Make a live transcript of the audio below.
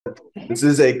This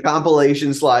is a compilation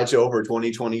slideshow for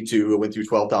 2022. I went through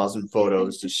 12,000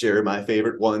 photos to share my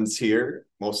favorite ones here,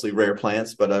 mostly rare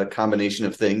plants, but a combination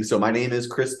of things. So my name is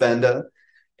Chris Benda,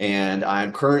 and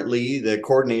I'm currently the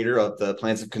coordinator of the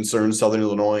Plants of Concern Southern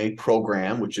Illinois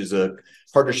program, which is a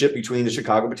partnership between the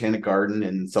Chicago Botanic Garden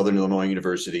and Southern Illinois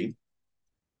University.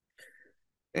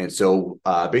 And so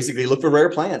basically look for rare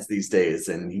plants these days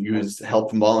and use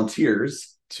help from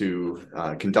volunteers to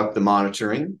conduct the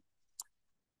monitoring.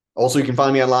 Also, you can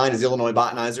find me online as Illinois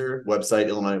Botanizer, website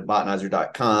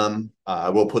illinoisbotanizer.com. I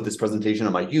will put this presentation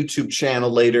on my YouTube channel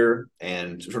later.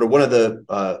 And sort of one of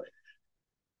the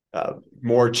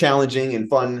more challenging and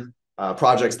fun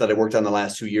projects that I worked on the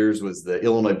last 2 years was the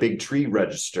Illinois Big Tree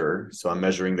Register. So I'm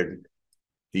measuring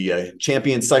the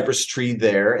champion cypress tree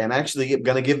there. And actually, I'm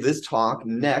going to give this talk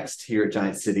next here at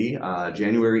Giant City,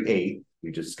 January 8th.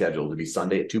 We just scheduled to be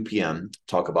Sunday at 2 p.m.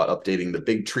 Talk about updating the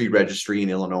Big Tree Registry in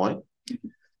Illinois.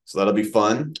 So that'll be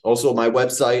fun. Also, my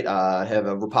website, I have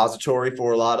a repository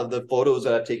for a lot of the photos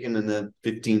that I've taken in the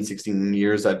 15, 16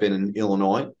 years I've been in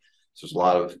Illinois. So there's a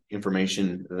lot of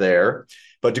information there.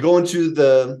 But to go into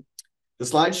the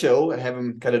slideshow, I have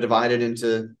them kind of divided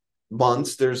into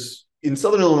months. In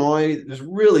Southern Illinois, there's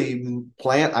really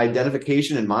plant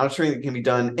identification and monitoring that can be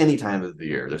done any time of the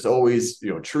year. There's always,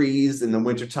 trees in the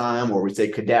wintertime, or we say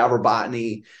cadaver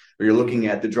botany, where you're looking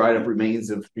at the dried up remains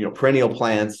of, perennial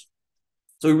plants.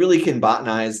 So we really can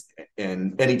botanize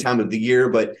in any time of the year,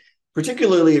 but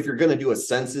particularly if you're going to do a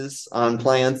census on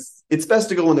plants, it's best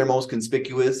to go when they're most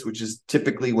conspicuous, which is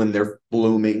typically when they're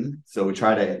blooming. So we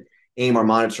try to aim our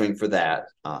monitoring for that.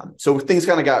 So things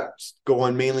kind of got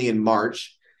going mainly in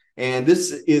March. And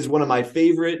this is one of my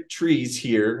favorite trees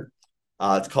here.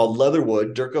 It's called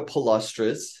leatherwood, Dirca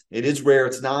palustris. It is rare.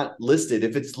 It's not listed.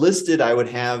 If it's listed, I would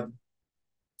have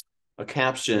a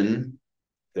caption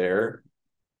there.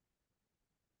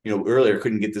 Earlier I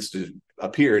couldn't get this to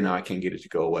appear. Now I can't get it to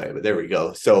go away, but there we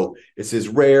go. So it says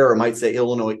rare, or might say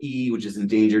Illinois E, which is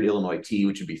endangered, Illinois T,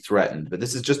 which would be threatened. But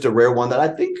this is just a rare one that I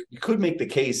think you could make the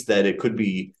case that it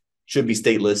should be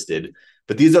state listed.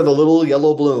 But these are the little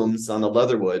yellow blooms on the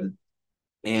leatherwood.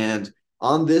 And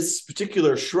on this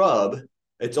particular shrub,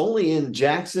 it's only in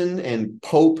Jackson and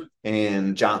Pope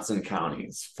and Johnson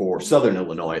counties for Southern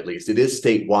Illinois, at least. It is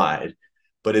statewide,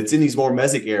 but it's in these more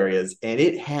mesic areas, and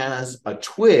it has a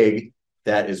twig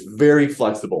that is very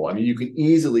flexible. I mean, you can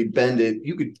easily bend it.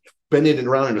 You could bend it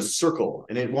around in a circle,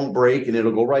 and it won't break, and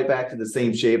it'll go right back to the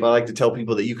same shape. I like to tell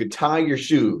people that you could tie your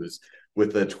shoes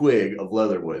with a twig of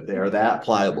leatherwood. They are that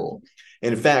pliable.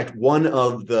 And in fact, one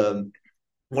of the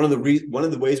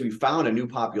ways we found a new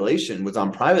population was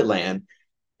on private land,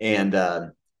 and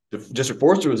the district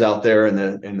forester was out there, and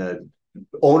the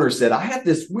owner said, I have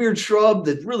this weird shrub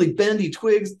that's really bendy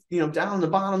twigs, down the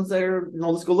bottoms there.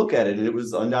 Let's go look at it. And it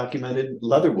was undocumented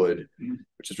leatherwood,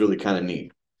 which is really kind of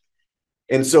neat.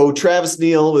 And so Travis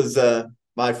Neal was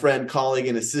my friend, colleague,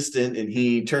 and assistant, and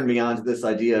he turned me on to this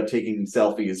idea of taking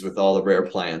selfies with all the rare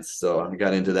plants. So I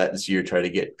got into that this year, try to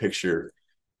get a picture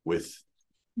with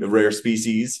the rare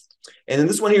species. And then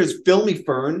this one here is filmy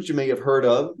ferns, you may have heard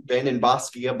of,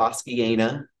 Vandenboschia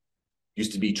boschiana.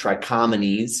 Used to be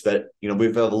trichomones, but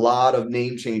we've had a lot of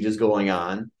name changes going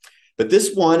on. But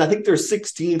this one, I think there's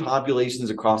 16 populations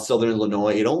across Southern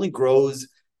Illinois. It only grows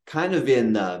kind of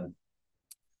in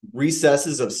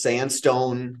recesses of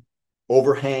sandstone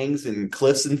overhangs and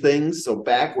cliffs and things. So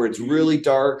back where it's really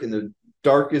dark, in the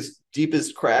darkest,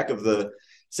 deepest crack of the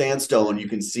sandstone, you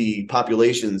can see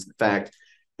populations. In fact,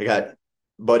 I got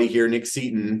buddy here, Nick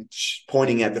Seaton,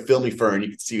 pointing at the filmy fern. You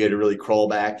can see you had to really crawl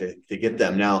back to get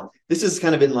them. Now, this is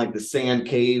kind of in like the Sand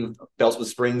Cave, Bellswood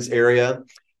Springs area.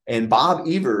 And Bob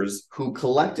Evers, who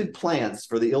collected plants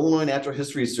for the Illinois Natural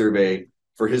History Survey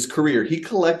for his career, he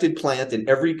collected plants in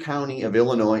every county of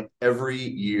Illinois every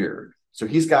year. So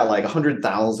he's got like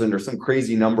 100,000 or some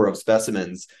crazy number of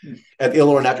specimens at the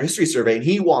Illinois Natural History Survey. And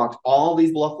he walked all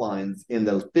these bluff lines in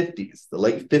the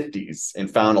late 50s,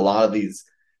 and found a lot of these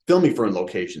filmy fern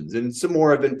locations, and some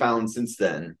more have been found since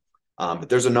then. But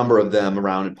there's a number of them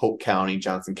around in Polk County,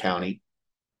 Johnson County.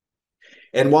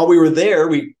 And while we were there,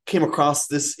 we came across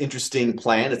this interesting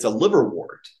plant. It's a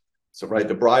liverwort. So, right,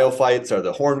 the bryophytes are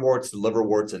the hornworts, the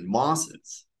liverworts, and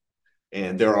mosses.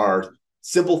 And there are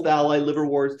simple thalloid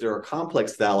liverworts, there are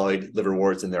complex thalloid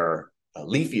liverworts, and there are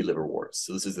leafy liverworts.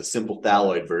 So this is the simple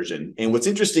thalloid version. And what's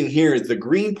interesting here is the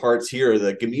green parts here are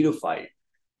the gametophyte.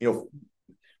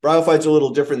 Bryophytes are a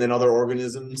little different than other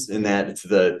organisms in that it's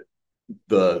the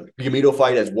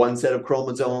gametophyte has one set of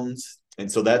chromosomes,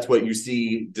 and so that's what you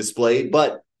see displayed.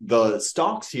 But the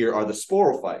stalks here are the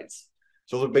sporophytes.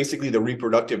 So they're basically the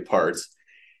reproductive parts.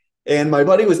 And my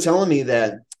buddy was telling me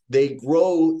that they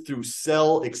grow through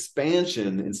cell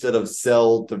expansion instead of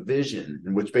cell division,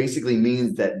 which basically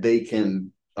means that they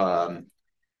can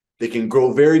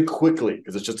grow very quickly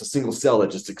because it's just a single cell that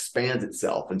just expands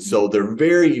itself. And so they're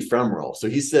very ephemeral. So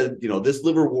he said, this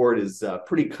liverwort is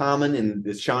pretty common in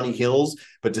the Shawnee Hills,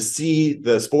 but to see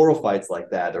the sporophytes like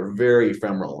that, they're very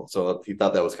ephemeral. So he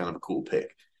thought that was kind of a cool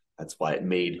pick. That's why it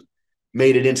made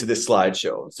it into this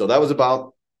slideshow. So that was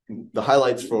about the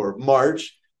highlights for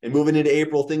March. And moving into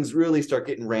April, things really start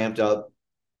getting ramped up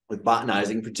with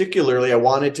botanizing. Particularly, I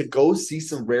wanted to go see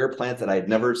some rare plants that I had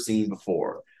never seen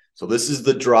before. So this is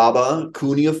the Draba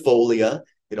cuneifolia.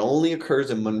 It only occurs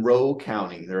in Monroe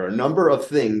County. There are a number of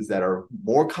things that are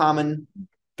more common, in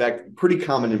fact, pretty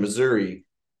common in Missouri,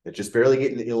 that just barely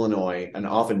get into Illinois and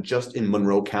often just in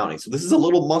Monroe County. So this is a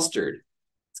little mustard.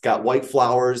 It's got white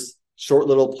flowers, short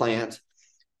little plant.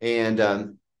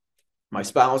 And my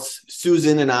spouse,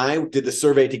 Susan, and I did the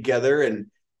survey together. And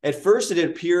at first it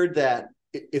appeared that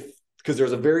because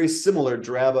there's a very similar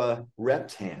Draba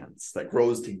reptans that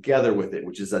grows together with it,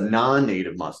 which is a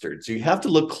non-native mustard. So you have to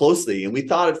look closely. And we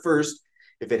thought at first,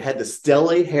 if it had the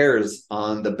stellate hairs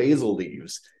on the basal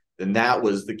leaves, then that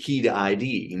was the key to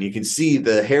ID. And you can see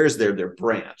the hairs there, they're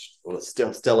branched. Well, the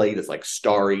stellate is like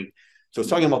starry. So it's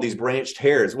talking about these branched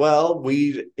hairs. Well,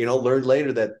 we learned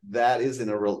later that is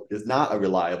not a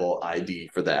reliable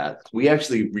ID for that. We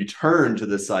actually returned to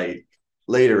the site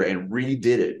later and redid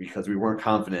it because we weren't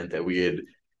confident that we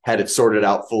had it sorted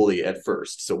out fully at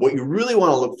first. So what you really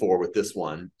want to look for with this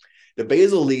one, the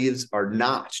basal leaves are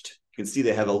notched. You can see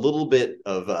they have a little bit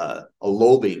of a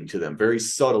lobing to them, very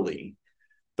subtly,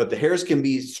 but the hairs can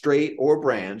be straight or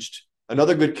branched.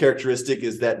 Another good characteristic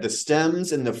is that the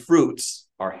stems and the fruits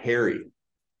are hairy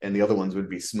and the other ones would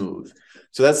be smooth.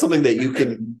 So that's something that you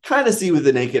can kind of see with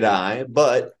the naked eye,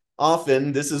 but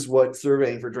often this is what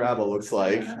surveying for Draba looks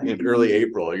like in early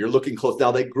April. You're looking close.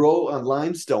 Now they grow on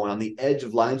limestone, on the edge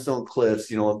of limestone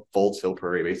cliffs, Fultz Hill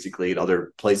Prairie, basically, and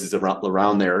other places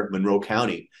around there, Monroe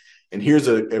County. And here's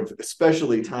a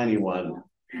especially tiny one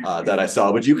that I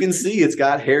saw, but you can see it's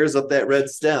got hairs up that red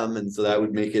stem. And so that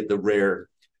would make it the rare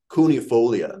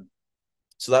cuneifolia.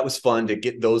 So that was fun to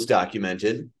get those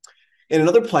documented. And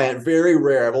another plant, very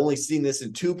rare. I've only seen this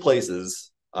in two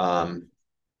places.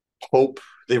 Hope.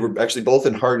 They were actually both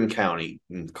in Hardin County,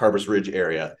 in the Carbis Ridge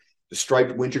area. The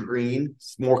striped wintergreen,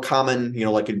 it's more common,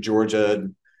 like in Georgia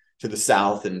to the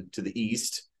south and to the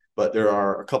east. But there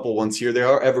are a couple ones here. They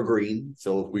are evergreen,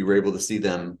 so we were able to see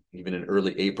them even in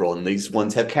early April. And these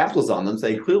ones have capsules on them, so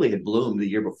they clearly had bloomed the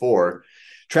year before.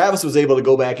 Travis was able to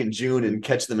go back in June and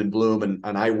catch them in bloom,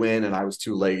 and I went, and I was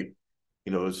too late.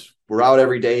 We're out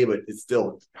every day, but it's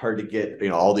still hard to get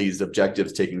all these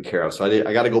objectives taken care of. So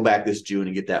I got to go back this June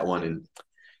and get that one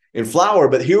in flower.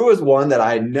 But here was one that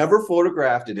I had never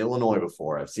photographed in Illinois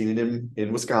before. I've seen it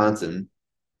in Wisconsin.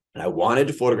 And I wanted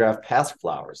to photograph pasque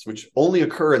flowers, which only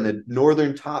occur in the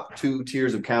northern top 2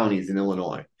 tiers of counties in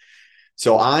Illinois.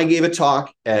 So I gave a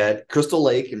talk at Crystal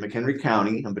Lake in McHenry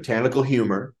County on botanical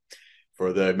humor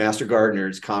for the Master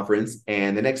Gardeners Conference.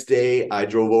 And the next day I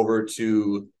drove over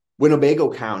to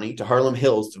Winnebago County to Harlem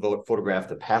Hills to photograph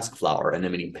the pasque flower,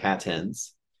 Anemone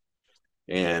patens.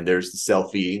 And there's the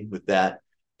selfie with that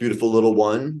beautiful little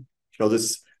one.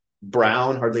 This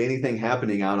brown, hardly anything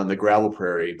happening out on the gravel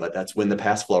prairie, but that's when the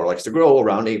pasque flower likes to grow,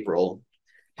 around April,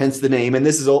 hence the name. And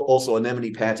this is also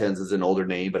Anemone patens is an older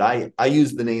name, but I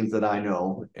use the names that I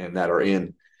know and that are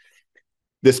in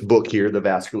this book here, The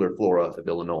Vascular Flora of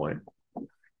Illinois.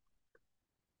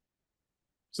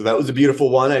 So that was a beautiful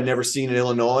one I'd never seen in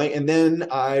Illinois. And then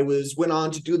I went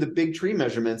on to do the big tree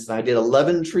measurements, and I did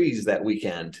 11 trees that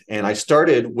weekend. And I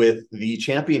started with the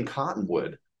champion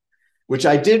cottonwood, which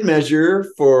I did measure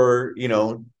for,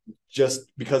 just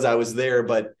because I was there,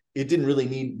 but it didn't really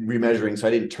need remeasuring. So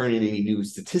I didn't turn in any new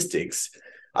statistics.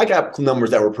 I got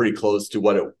numbers that were pretty close to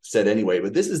what it said anyway,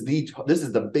 but this is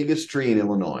the biggest tree in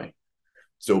Illinois.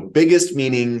 So biggest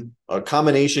meaning a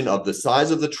combination of the size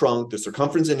of the trunk, the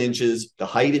circumference in inches, the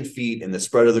height in feet, and the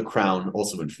spread of the crown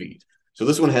also in feet. So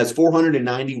this one has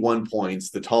 491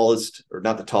 points, the tallest, or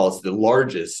not the tallest, the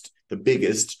largest, the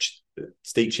biggest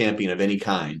state champion of any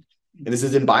kind. And this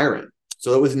is in Byron.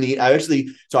 So it was neat. I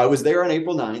was there on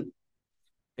April 9th,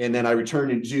 and then I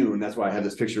returned in June. That's why I have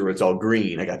this picture where it's all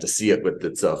green. I got to see it with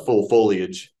its full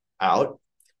foliage out.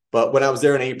 But when I was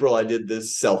there in April, I did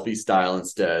this selfie style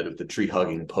instead of the tree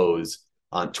hugging pose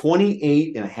on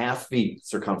 28 and a half feet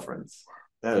circumference.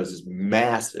 That was just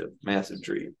massive, massive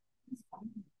tree.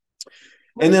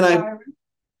 And then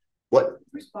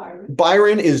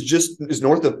Byron is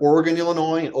north of Oregon,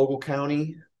 Illinois, in Ogle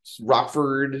County. It's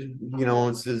Rockford,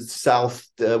 it's the south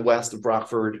west of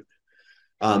Rockford.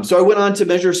 So I went on to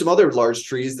measure some other large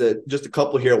trees that just a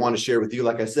couple here I want to share with you.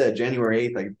 Like I said, January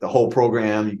 8th, like the whole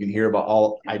program, you can hear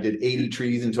about I did 80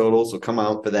 trees in total. So come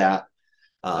out for that.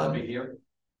 That'll be here.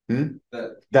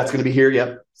 That's going to be here.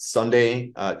 Yep.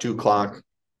 Sunday, 2:00,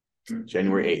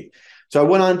 January 8th. So I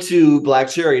went on to black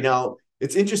cherry. Now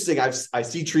it's interesting. I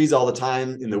see trees all the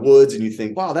time in the woods and you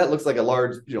think, wow, that looks like a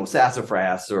large,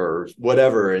 sassafras or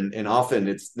whatever. And often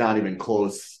it's not even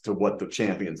close to what the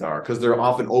champions are because they're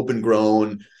often open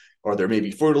grown or they're maybe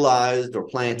fertilized or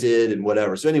planted and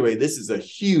whatever. So anyway, this is a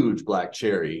huge black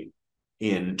cherry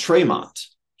in Tremont,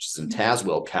 which is in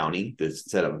Tazewell County.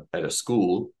 That's at a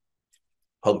school,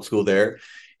 public school there.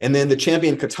 And then the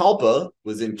champion Catalpa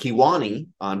was in Kewanee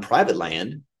on private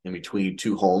land in between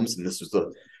two homes. And this was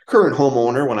the current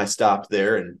homeowner when I stopped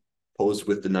there and posed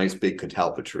with the nice big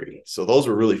catalpa tree. So those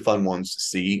were really fun ones to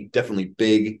see. Definitely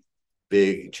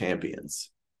big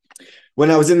champions. When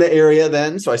I was in the area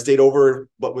then, so I stayed over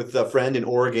but with a friend in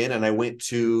Oregon, and I went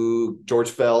to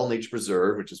George Fell Nature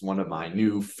Preserve, which is one of my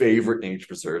new favorite nature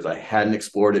preserves. I hadn't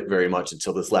explored it very much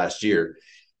until this last year.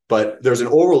 But there's an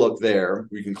overlook there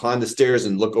where you can climb the stairs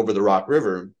and look over the Rock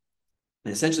River.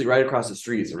 And essentially right across the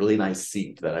street is a really nice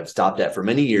seat that I've stopped at for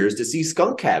many years to see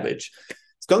skunk cabbage.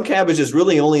 Skunk cabbage is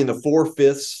really only in the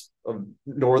 4/5 of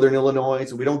northern Illinois,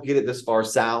 so we don't get it this far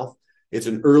south. It's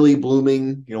an early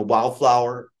blooming,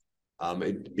 wildflower.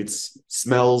 It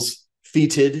smells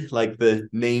fetid, like the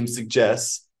name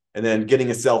suggests. And then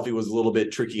getting a selfie was a little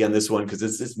bit tricky on this one because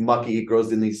it's mucky. It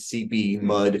grows in these seepy,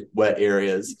 mud, wet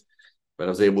areas. But I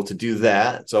was able to do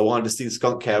that. So I wanted to see the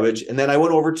skunk cabbage. And then I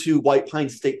went over to White Pine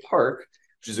State Park,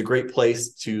 which is a great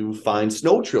place to find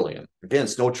snow trillium. Again,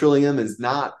 snow trillium is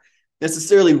not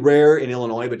necessarily rare in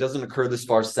Illinois, but doesn't occur this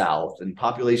far south. And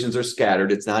populations are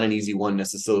scattered. It's not an easy one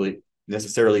necessarily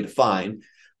to find.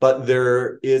 But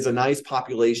there is a nice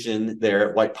population there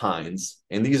at White Pines.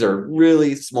 And these are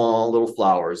really small little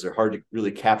flowers. They're hard to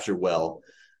really capture well.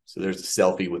 So there's a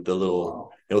selfie with the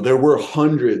little, there were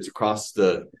hundreds across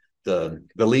the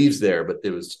leaves there, but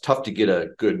it was tough to get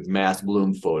a good mass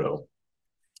bloom photo.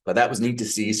 But that was neat to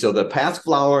see. So the pasque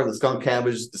flower, the skunk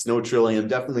cabbage, the snow trillium,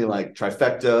 definitely like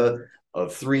trifecta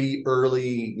of three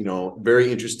early,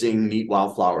 very interesting, neat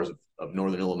wildflowers of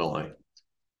northern Illinois.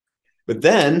 But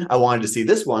then I wanted to see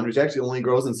this one, which actually only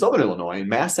grows in southern Illinois, in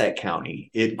Massac County.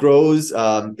 It grows,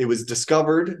 it was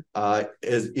discovered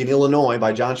in Illinois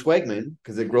by John Schwegman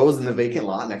because it grows in the vacant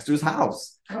lot next to his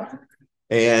house.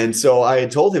 And so I had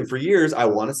told him for years, I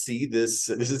want to see this.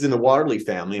 This is in the waterleaf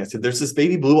family. I said, there's this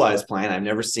baby blue eyes plant I've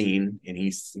never seen. And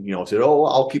he, said, oh,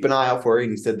 I'll keep an eye out for it.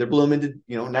 And he said, they're blooming,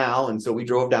 now. And so we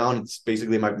drove down. It's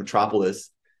basically my metropolis.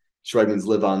 Schwegmans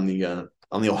live on the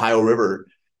Ohio River.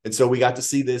 And so we got to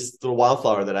see this little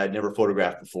wildflower that I'd never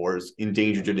photographed before. It's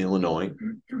endangered in Illinois,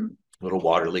 little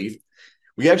waterleaf.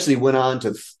 We actually went on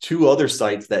to two other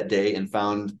sites that day and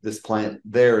found this plant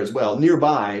there as well,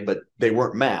 nearby, but they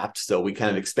weren't mapped. So we kind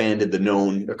of expanded the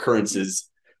known occurrences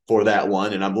for that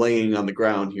one. And I'm laying on the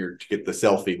ground here to get the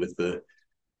selfie with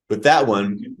that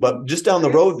one. But just down the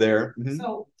road there.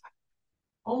 So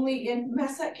only in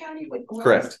Massac County?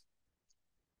 Correct.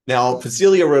 Now,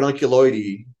 Phacelia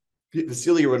ranunculacea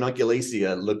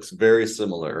looks very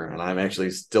similar, and I'm actually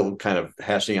still kind of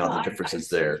hashing out the differences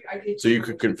there. So you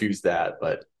could confuse that,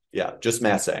 but yeah, just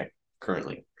Massac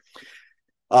currently.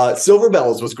 Silver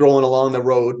bells was growing along the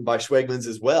road by Schwegman's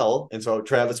as well, and so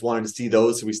Travis wanted to see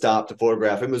those, so we stopped to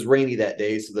photograph. It was rainy that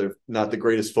day, so they're not the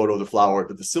greatest photo of the flower,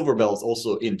 but the silver bell is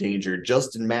also endangered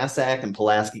just in Massac and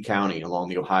Pulaski County along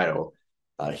the Ohio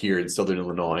here in southern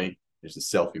Illinois. There's a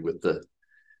selfie with the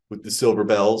silver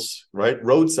bells, right?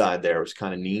 Roadside there was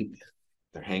kind of neat.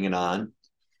 They're hanging on.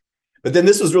 But then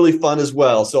this was really fun as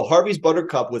well. So Harvey's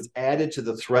buttercup was added to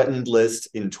the threatened list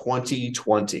in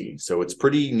 2020. So it's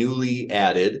pretty newly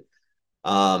added.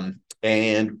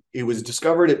 And it was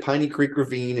discovered at Piney Creek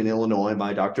Ravine in Illinois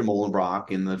by Dr. Molenbrock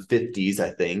in the 50s, I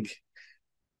think.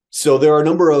 So there are a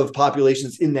number of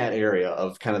populations in that area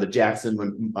of kind of the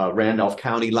Jackson, Randolph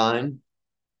County line.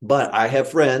 But I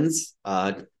have friends,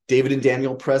 David and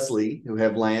Daniel Presley, who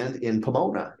have land in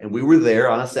Pomona. And we were there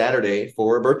on a Saturday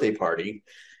for a birthday party.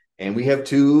 And we have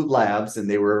two labs, and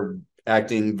they were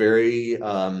acting very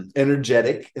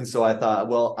energetic. And so I thought,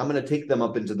 well, I'm going to take them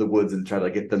up into the woods and try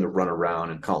to get them to run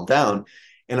around and calm down.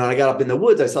 And when I got up in the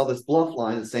woods, I saw this bluff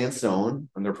line of sandstone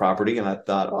on their property. And I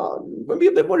thought, oh, maybe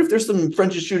a bit, what if there's some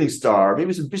French's shooting star,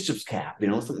 maybe some bishop's cap,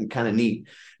 something kind of neat.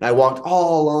 And I walked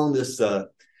all along this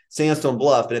sandstone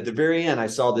bluff. And at the very end, I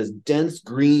saw this dense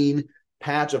green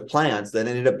patch of plants that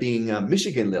ended up being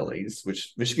Michigan lilies,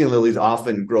 which Michigan lilies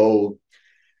often grow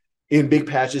in big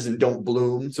patches and don't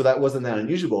bloom. So that wasn't that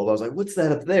unusual. But I was like, what's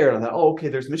that up there? And I thought, oh, okay,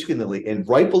 there's Michigan lily. And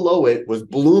right below it was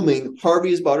blooming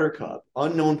Harvey's buttercup,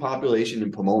 unknown population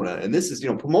in Pomona. And this is,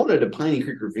 Pomona to Piney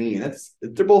Creek Ravine.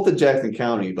 They're both in Jackson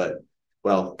County, but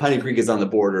well, Piney Creek is on the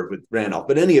border with Randolph.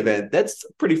 But in any event, that's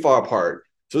pretty far apart.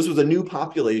 So this was a new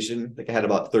population. I think I had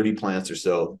about 30 plants or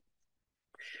so.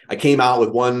 I came out with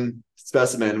one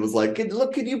specimen and was like,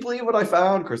 look, can you believe what I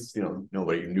found? Of course,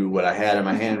 nobody knew what I had in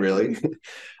my hand really.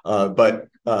 But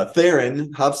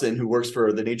Theron Hobson, who works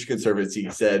for the Nature Conservancy,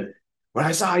 said, when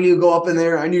I saw you go up in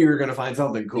there, I knew you were going to find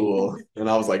something cool. And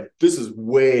I was like, this is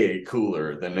way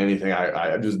cooler than anything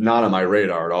I just not on my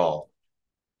radar at all.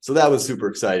 So that was super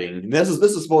exciting. And this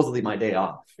is supposedly my day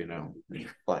off,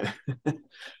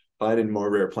 finding more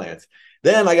rare plants.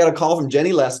 Then I got a call from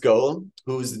Jenny Lesko,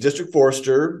 who's the district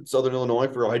forester, Southern Illinois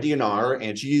for IDNR,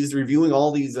 and she's reviewing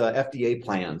all these FDA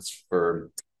plans for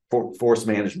forest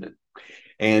management.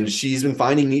 And she's been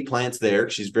finding neat plants there.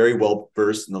 She's very well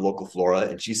versed in the local flora.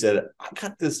 And she said, I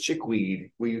got this chickweed.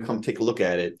 Will you come take a look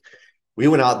at it? We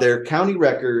went out there, county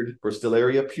record for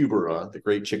Stellaria pubera, the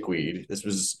great chickweed.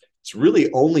 It's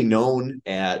really only known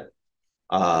at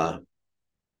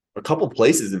a couple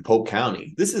places in Polk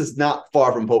County. This is not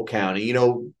far from Polk County.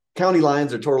 County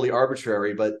lines are totally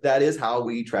arbitrary, but that is how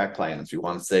we track plants. We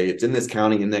want to say it's in this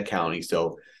county, in that county.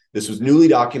 So this was newly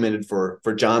documented for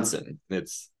Johnson.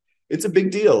 It's a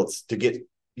big deal to get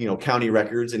county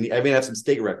records, and I may have some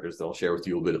state records that I'll share with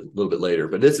you a little bit later.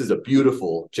 But this is a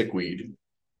beautiful chickweed.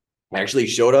 Actually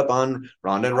showed up on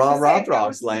Rhonda and Rob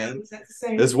Rothrock's land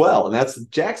as well, and that's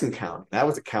Jackson County. That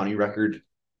was a county record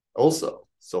also.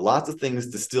 So lots of things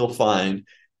to still find.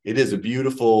 It is a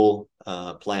beautiful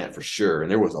plant for sure.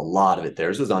 And there was a lot of it there.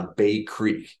 This was on Bay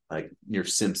Creek, like near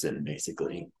Simpson,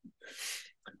 basically.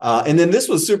 And then this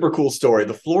was a super cool story.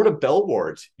 The Florida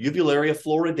bellwort, Uvularia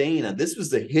floridana. This was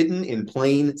the hidden in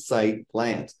plain sight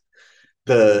plant.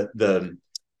 The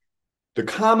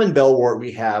common bellwort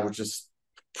we have, which is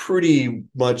pretty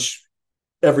much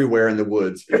everywhere in the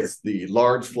woods, is the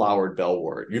large flowered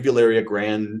bellwort, Uvularia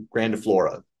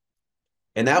grandiflora.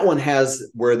 And that one has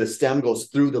where the stem goes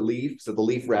through the leaf. So the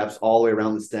leaf wraps all the way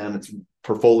around the stem. It's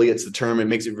perfoliate's the term. It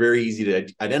makes it very easy to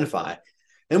identify.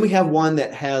 And we have one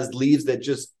that has leaves that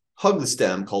just hug the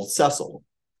stem called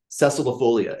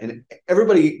sessilifolia. And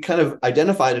everybody kind of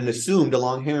identified and assumed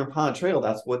along Heron Pond Trail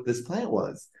that's what this plant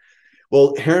was.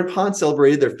 Well, Heron Pond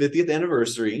celebrated their 50th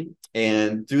anniversary.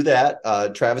 And through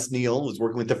that, Travis Neal was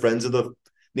working with the Friends of the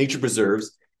Nature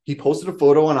Preserves. He posted a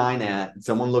photo on iNat, and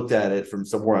someone looked at it from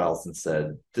somewhere else and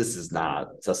said, this is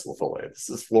not sessilifolia, this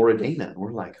is floridana. And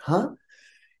we're like, huh?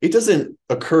 It doesn't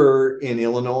occur in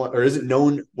Illinois, or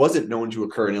wasn't known to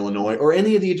occur in Illinois or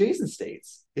any of the adjacent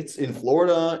states. It's in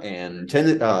Florida and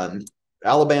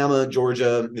Alabama,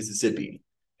 Georgia, Mississippi,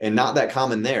 and not that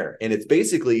common there. And it's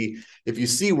basically, if you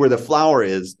see where the flower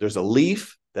is, there's a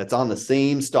leaf that's on the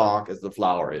same stalk as the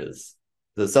flower is.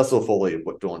 The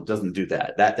sessilifolia doesn't do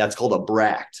that. That's called a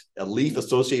bract. A leaf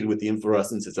associated with the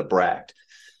inflorescence is a bract.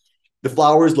 The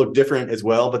flowers look different as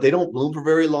well, but they don't bloom for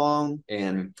very long.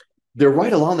 And they're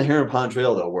right along the Heron Pond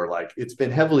Trail, though, where it's been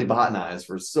heavily botanized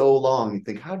for so long. You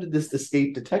think, how did this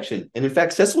escape detection? And in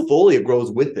fact, sessilifolia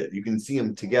grows with it. You can see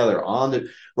them together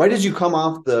right as you come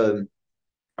off the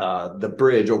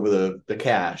bridge over the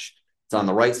cache. It's on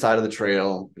the right side of the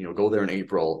trail. Go there in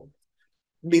April.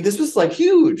 I mean, this was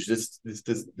huge. This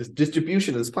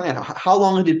distribution of this plant. How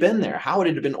long had it been there? How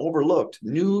had it been overlooked?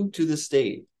 New to the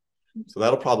state. So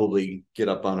that'll probably get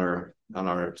up on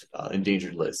our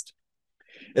endangered list.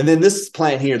 And then this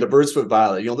plant here, the bird's foot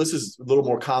violet. This is a little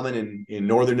more common in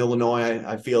northern Illinois.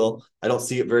 I feel I don't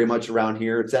see it very much around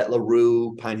here. It's at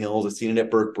LaRue, Pine Hills. I've seen it at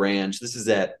Burke Branch. This is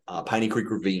at Piney Creek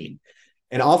Ravine,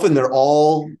 and often they're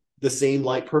all the same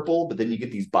light purple, but then you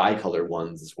get these bicolor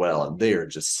ones as well, and they are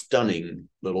just stunning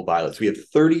little violets. We have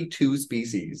 32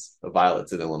 species of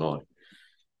violets in Illinois.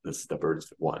 This is the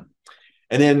bird's one.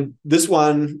 And then this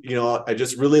one, I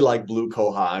just really like blue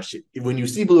cohosh. When you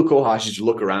see blue cohosh, you should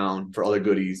look around for other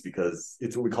goodies because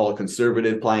it's what we call a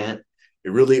conservative plant.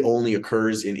 It really only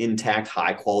occurs in intact,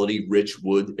 high quality, rich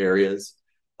wood areas.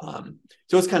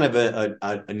 So it's kind of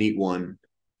a neat one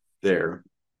there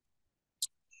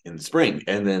in the spring.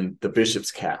 And then the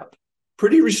bishop's cap,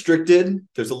 pretty restricted.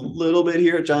 There's a little bit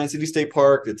here at Giant City State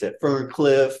Park. It's at Fern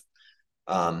Cliff.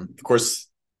 Of course,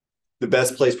 the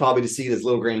best place probably to see it is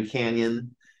Little Grand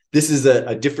Canyon. This is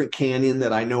a different canyon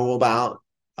that I know about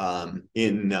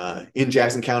in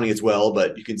Jackson County as well,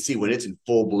 but you can see when it's in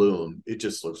full bloom, it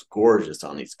just looks gorgeous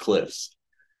on these cliffs.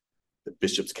 The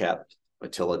bishop's cap,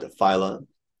 Attila diphylla.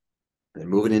 And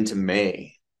moving into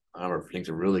May, I don't know if things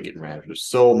are really getting ravaged. There's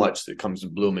so much that comes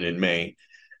blooming in May.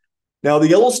 Now, the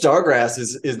yellow stargrass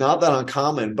is not that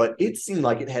uncommon, but it seemed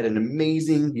like it had an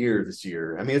amazing year this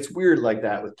year. I mean, it's weird like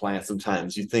that with plants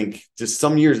sometimes. You think just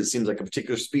some years it seems like a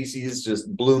particular species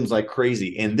just blooms like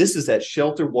crazy. And this is at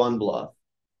Shelter One Bluff.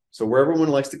 So where everyone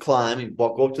likes to climb, you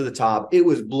go up to the top. It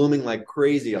was blooming like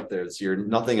crazy up there this year.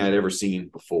 Nothing I'd ever seen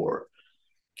before.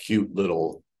 Cute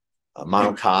little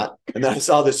monocot. And then I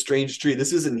saw this strange tree.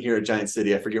 This isn't here at Giant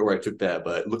City. I forget where I took that,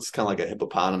 but it looks kind of like a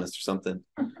hippopotamus or something.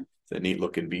 It's a neat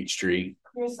looking beech tree.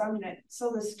 Chris,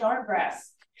 so the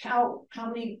stargrass, how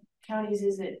many counties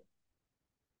is it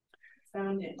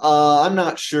found in? I'm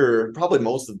not sure. Probably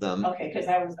most of them. Okay, because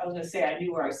I was gonna say I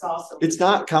knew where I saw some. It's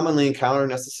not commonly encountered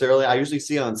necessarily. I usually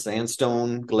see it on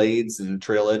sandstone glades and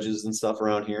trail edges and stuff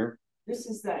around here. This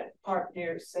is that part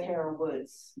near Sahara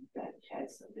Woods that had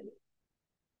some.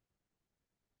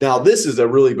 Now, this is a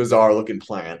really bizarre looking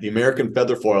plant, the American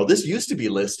featherfoil. This used to be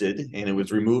listed and it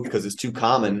was removed because it's too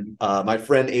common. My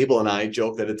friend Abel and I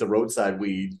joke that it's a roadside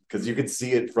weed because you can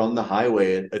see it from the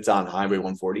highway. It's on Highway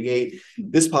 148.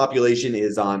 This population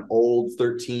is on Old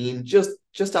 13, just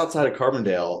outside of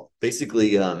Carbondale,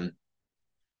 basically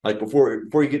like before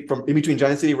you get from in between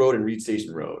Giant City Road and Reed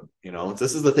Station Road. You know,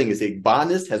 this is the thing, is a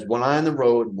botanist has one eye on the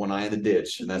road, one eye in the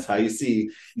ditch. And that's how you see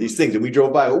these things. And we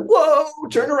drove by, whoa,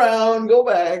 turn around, go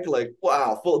back. Like,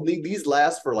 wow, these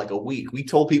last for like a week. We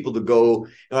told people to go,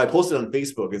 and I posted on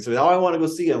Facebook and said, oh, I want to go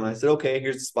see them. And I said, okay,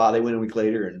 here's the spot. They went a week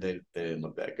later and they didn't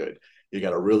look that good. You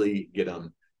got to really get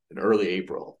them in early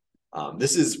April.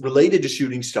 This is related to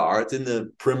shooting star. It's in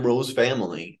the primrose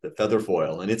family, the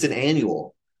featherfoil, and it's an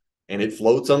annual. And it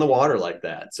floats on the water like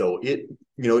that. So it,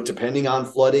 you know, depending on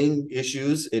flooding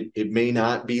issues, it may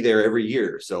not be there every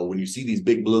year. So when you see these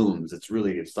big blooms, it's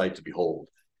really a sight to behold.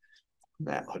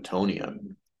 That Houtonia.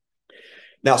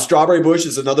 Now, strawberry bush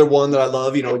is another one that I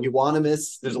love. You know,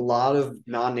 euonymus, there's a lot of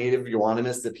non-native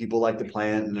euonymus that people like to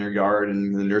plant in their yard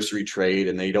and the nursery trade,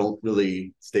 and they don't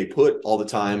really stay put all the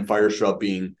time, fire shrub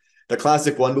being the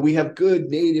classic one. But we have good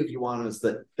native euonymus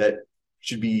that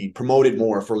should be promoted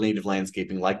more for native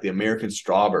landscaping, like the American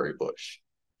strawberry bush.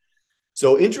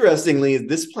 So interestingly,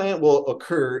 this plant will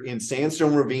occur in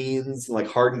sandstone ravines, like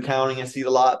Hardin County, I see it a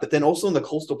lot, but then also in the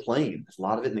coastal plain. There's a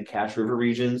lot of it in the Cache River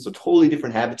region, so totally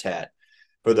different habitat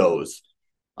for those.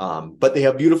 But they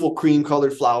have beautiful cream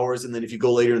colored flowers. And then if you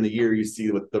go later in the year, you see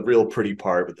the real pretty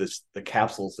part with the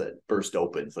capsules that burst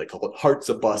open. It's like called Hearts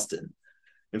of Buston.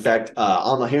 In fact,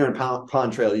 on the Heron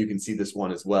Pond Trail, you can see this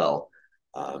one as well.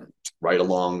 Right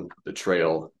along the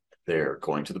trail there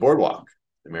going to the boardwalk,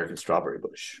 the American strawberry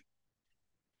bush.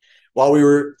 While we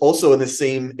were also in the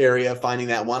same area finding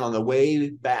that one, on the way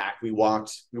back, we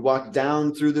walked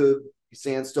down through the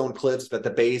sandstone cliffs at the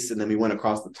base, and then we went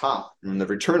across the top on the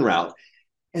return route.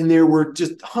 And there were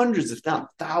just hundreds, if not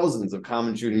thousands, of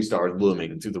common shooting stars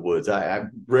blooming through the woods. I've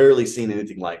rarely seen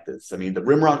anything like this. I mean, the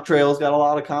Rimrock Trail's got a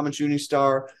lot of common shooting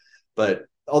star, but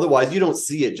otherwise, you don't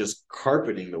see it just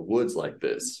carpeting the woods like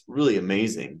this. Really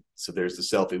amazing. So there's the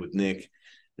selfie with Nick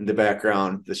in the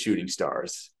background, the shooting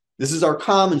stars. This is our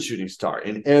common shooting star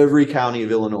in every county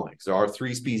of Illinois. There are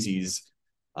 3 species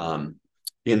in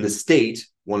the state,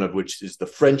 one of which is the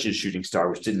French's shooting star,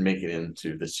 which didn't make it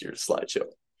into this year's slideshow.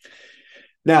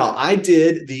 Now, I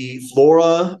did the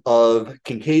flora of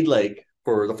Kincaid Lake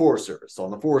for the Forest Service. So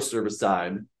on the Forest Service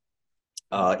side,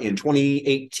 in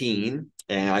 2018,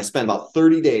 and I spent about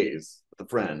 30 days with a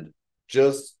friend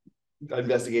just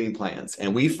investigating plants.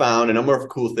 And we found a number of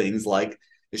cool things like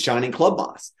the shining club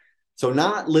moss. So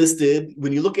not listed.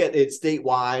 When you look at it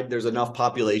statewide, there's enough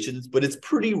populations, but it's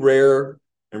pretty rare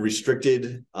and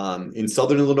restricted in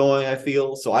Southern Illinois, I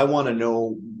feel. So I want to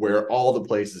know where all the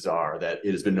places are that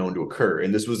it has been known to occur.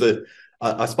 And this was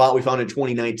a spot we found in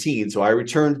 2019. So I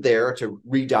returned there to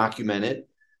redocument it,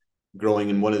 growing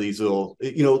in one of these little,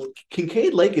 you know,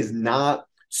 Kincaid Lake is not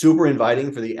super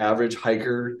inviting for the average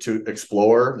hiker to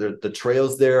explore. The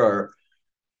trails there are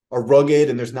rugged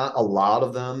and there's not a lot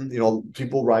of them. You know,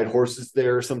 people ride horses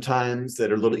there sometimes that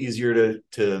are a little easier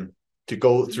to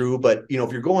go through. But, you know,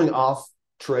 if you're going off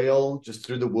trail just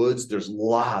through the woods, there's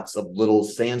lots of little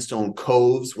sandstone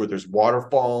coves where there's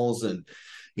waterfalls and,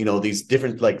 you know, these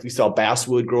different, like we saw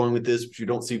basswood growing with this, which you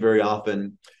don't see very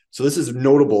often. So this is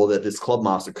notable that this club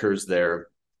moss occurs there.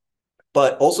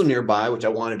 But also nearby, which I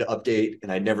wanted to update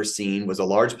and I'd never seen, was a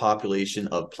large population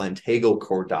of Plantago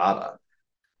cordata,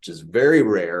 which is very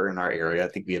rare in our area. I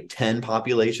think we have 10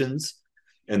 populations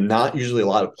and not usually a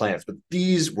lot of plants, but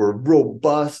these were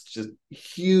robust, just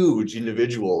huge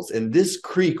individuals. And this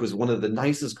creek was one of the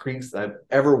nicest creeks that I've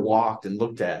ever walked and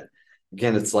looked at.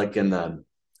 Again, it's like in the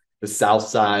south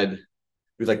side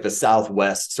was like the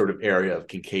southwest sort of area of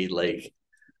Kincaid Lake.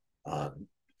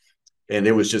 And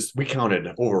it was just, we counted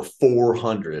over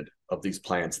 400 of these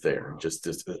plants there. Just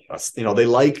they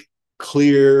like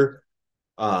clear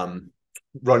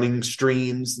running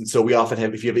streams. And so we often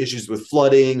have, if you have issues with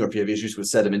flooding or if you have issues with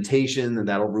sedimentation, then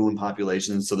that'll ruin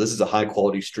populations. So this is a high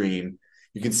quality stream.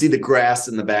 You can see the grass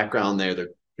in the background there, the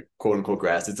quote unquote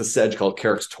grass. It's a sedge called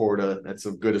Carex torta. That's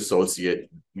a good associate.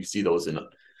 You see those in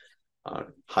a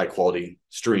high quality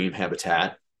stream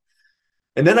habitat.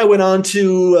 And then I went on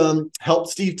to help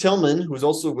Steve Tillman, who was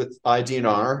also with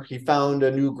IDNR. He found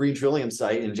a new green trillium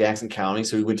site in Jackson County.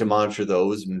 So we went to monitor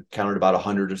those and counted about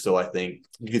 100 or so, I think.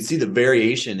 You can see the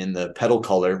variation in the petal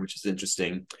color, which is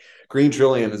interesting. Green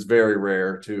trillium is very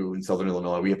rare too in Southern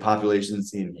Illinois. We have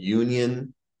populations in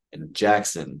Union and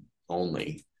Jackson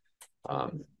only. I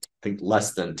think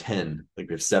less than 10. I think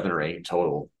we have 7 or 8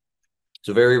 total.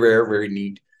 So very rare, very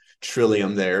neat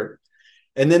trillium there.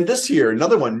 And then this year,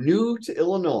 another one new to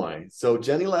Illinois. So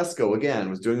Jenny Lesko, again,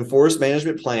 was doing a forest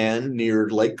management plan near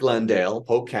Lake Glendale,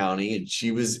 Polk County, and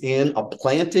she was in a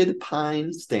planted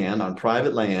pine stand on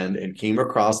private land and came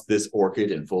across this orchid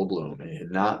in full bloom. It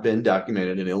had not been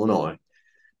documented in Illinois.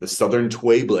 The southern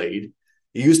tway blade.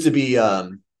 It used to be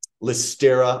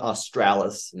Listera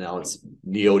australis. Now it's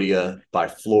Neodia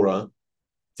biflora.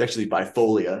 It's actually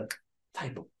bifolia.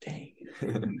 Typo, dang.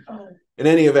 In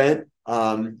any event,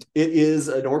 it is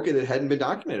an orchid that hadn't been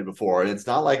documented before, and it's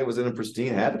not like it was in a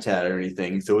pristine habitat or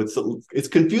anything. So it's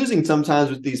confusing sometimes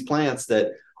with these plants.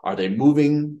 That are they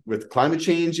moving with climate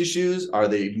change issues? Are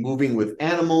they moving with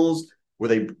animals? Were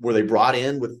they brought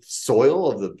in with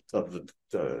soil of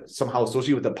the somehow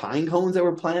associated with the pine cones that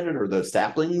were planted or the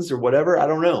saplings or whatever? I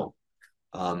don't know.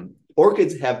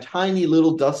 Orchids have tiny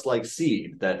little dust-like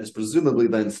seed that is presumably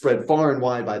then spread far and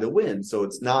wide by the wind. So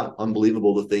it's not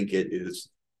unbelievable to think it is,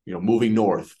 moving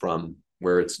north from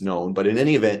where it's known. But in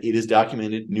any event, it is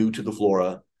documented new to the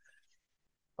flora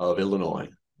of Illinois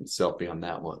itself beyond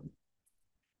that one.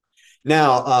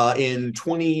 Now, in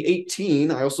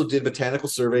 2018, I also did a botanical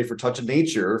survey for Touch of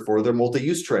Nature for their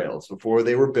multi-use trails. Before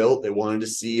they were built, they wanted to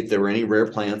see if there were any rare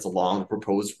plants along the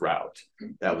proposed route.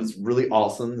 That was really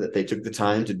awesome that they took the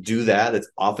time to do that. It's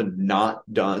often not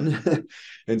done.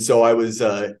 And so I was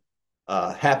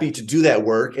happy to do that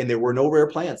work. And there were no rare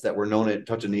plants that were known at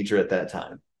Touch of Nature at that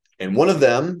time. And one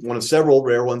of several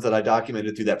rare ones that I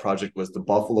documented through that project was the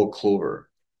buffalo clover.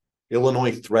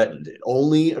 Illinois threatened. It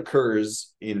only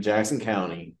occurs in Jackson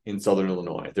County in Southern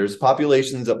Illinois. There's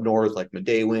populations up north like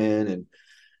Medewin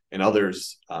and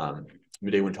others,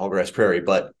 Medewin Tallgrass Prairie,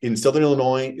 but in Southern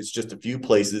Illinois, it's just a few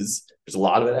places. There's a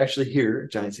lot of it actually here,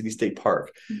 Giant City State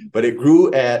Park, but it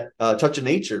grew at Touch of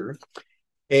Nature,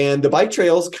 and the bike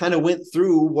trails kind of went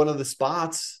through one of the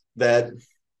spots that,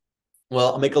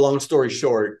 well, I'll make a long story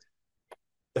short.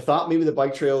 I thought maybe the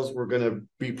bike trails were going to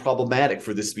be problematic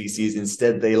for this species.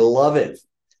 Instead, they love it.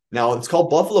 Now, it's called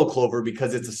buffalo clover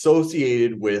because it's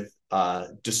associated with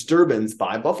disturbance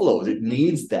by buffaloes. It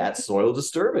needs that soil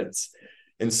disturbance.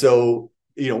 And so,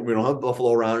 we don't have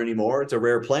buffalo around anymore. It's a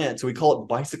rare plant. So we call it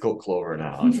bicycle clover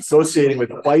now. It's associated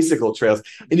with bicycle trails.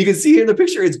 And you can see here in the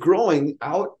picture, it's growing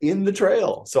out in the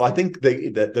trail. So I think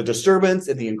the disturbance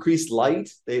and the increased light,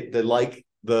 they like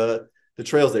the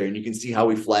trails there, and you can see how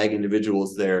we flag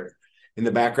individuals there in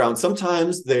the background.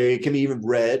 Sometimes they can be even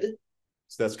red,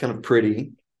 so that's kind of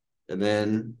pretty. And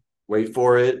then wait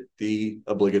for it, the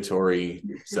obligatory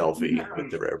selfie with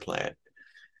the rare plant.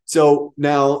 So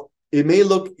now it may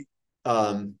look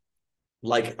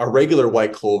like a regular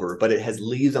white clover, but it has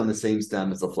leaves on the same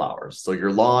stem as the flowers. So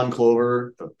your lawn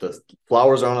clover, the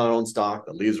flowers are on their own stalk,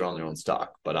 the leaves are on their own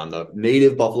stalk, but on the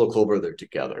native buffalo clover, they're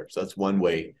together. So that's one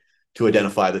way to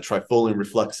identify the trifolium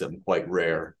reflexum, quite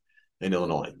rare in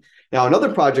Illinois. Now,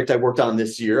 another project I worked on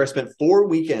this year, I spent 4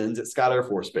 weekends at Scott Air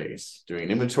Force Base doing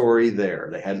an inventory there.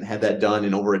 They hadn't had that done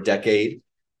in over a decade.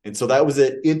 And so that was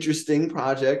an interesting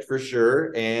project for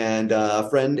sure. And a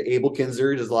friend, Abel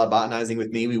Kinzer, does a lot of botanizing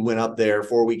with me. We went up there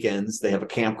 4 weekends. They have a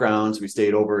campground. So we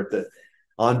stayed over at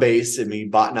on base and we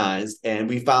botanized. And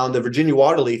we found the Virginia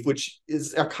waterleaf, which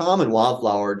is a common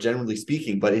wildflower, generally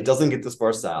speaking, but it doesn't get this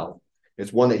far south.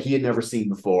 It's one that he had never seen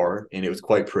before, and it was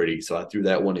quite pretty. So I threw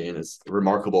that one in as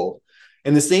remarkable.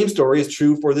 And the same story is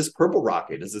true for this purple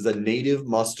rocket. This is a native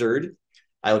mustard,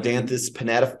 Iodanthus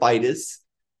pinnatifidus.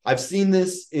 I've seen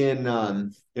this in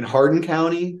Hardin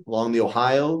County along the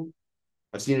Ohio.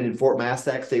 I've seen it in Fort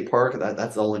Massac State Park.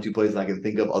 That's the only 2 places I can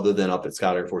think of other than up at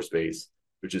Scott Air Force Base,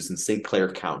 which is in St.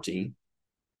 Clair County.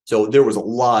 So there was a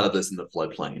lot of this in the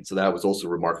floodplain. So that was also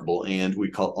remarkable. And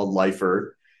we call a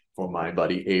lifer for my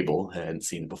buddy Abel, hadn't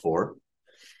seen it before.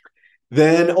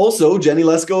 Then also Jenny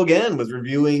Lesko again was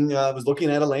reviewing, was looking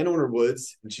at a landowner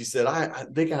woods, and she said,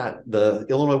 they got the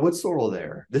Illinois wood sorrel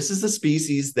there. This is the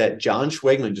species that John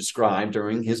Schwegman described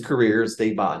during his career as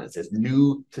state botanist as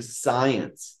new to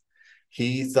science.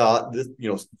 He thought that,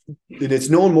 and it's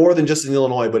known more than just in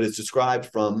Illinois, but it's described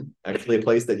from actually a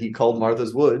place that he called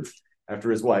Martha's Woods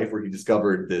after his wife, where he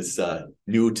discovered this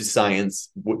new to science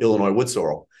Illinois wood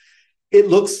sorrel. It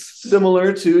looks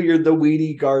similar to the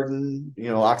weedy garden,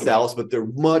 oxalis, but they're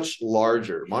much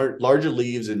larger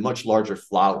leaves and much larger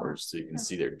flowers. So you can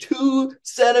see they're 2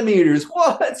 centimeters.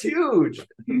 Wow, that's huge.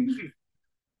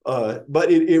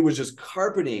 But it was just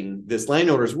carpeting this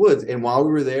landowner's woods. And while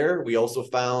we were there, we also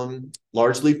found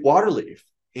large leaf waterleaf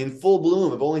in full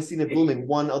bloom. I've only seen it blooming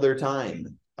one other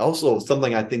time. Also,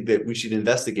 something I think that we should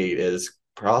investigate as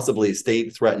possibly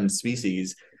state threatened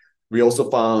species. We also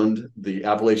found the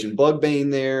Appalachian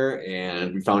bugbane there,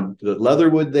 and we found the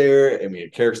leatherwood there, and we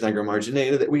had Carex nigra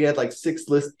marginata. We had like 6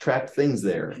 list tracked things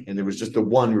there, and there was just the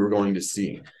one we were going to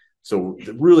see. So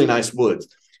really nice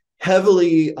woods.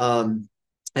 Heavily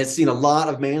has seen a lot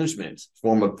of management,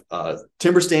 form of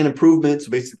timber stand improvement,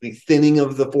 so basically thinning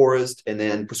of the forest, and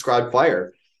then prescribed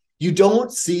fire. You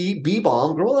don't see bee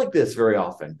balm grow like this very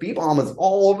often. Bee balm is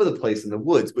all over the place in the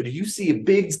woods, but if you see a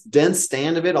big, dense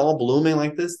stand of it all blooming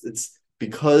like this, it's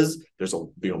because there's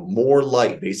more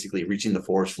light basically reaching the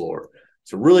forest floor.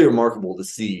 It's really remarkable to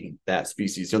see that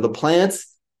species. The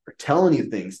plants are telling you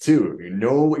things too. If you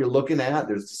know what you're looking at,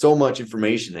 there's so much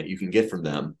information that you can get from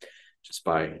them just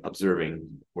by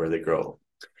observing where they grow.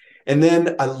 And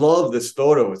then I love this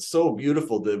photo. It's so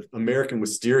beautiful, the American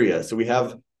wisteria. So we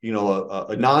have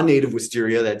a non-native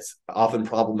wisteria that's often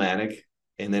problematic.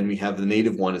 And then we have the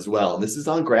native one as well. And this is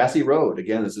on Grassy Road.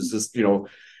 Again, this is just,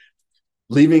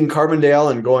 leaving Carbondale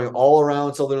and going all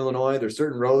around Southern Illinois. There's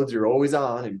certain roads you're always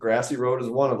on, and Grassy Road is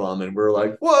one of them. And we're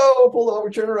like, whoa, pull over,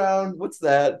 turn around. What's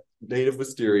that? Native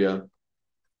wisteria.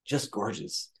 Just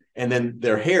gorgeous. And then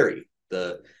they're hairy.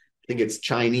 I think it's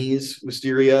Chinese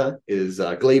wisteria is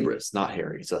glabrous, not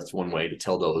hairy. So that's one way to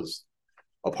tell those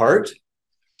apart.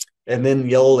 And then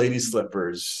yellow lady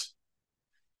slippers.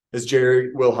 As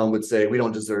Jerry Wilhelm would say, we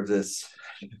don't deserve this.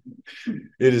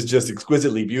 It is just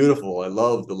exquisitely beautiful. I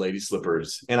love the lady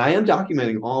slippers. And I am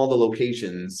documenting all the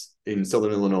locations in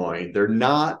Southern Illinois. They're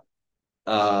not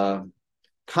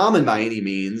common by any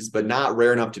means, but not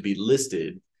rare enough to be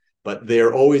listed. But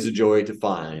they're always a joy to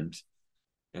find.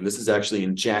 And this is actually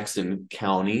in Jackson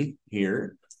County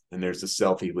here. And there's a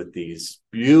selfie with these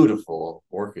beautiful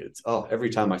orchids. Oh, every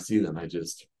time I see them, I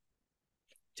just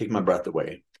take my breath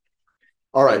away.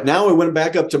 All right, now we went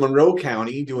back up to Monroe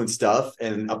County doing stuff,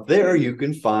 and up there you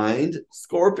can find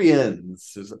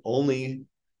scorpions. There's only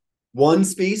one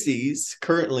species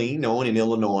currently known in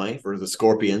Illinois for the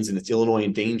scorpions, and it's Illinois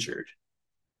endangered.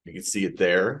 You can see it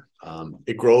there.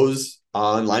 It grows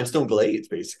on limestone glades,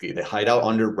 basically. They hide out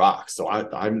under rocks. So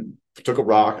I took a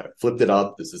rock, I flipped it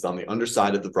up. This is on the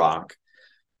underside of the rock.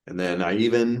 And then I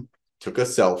even took a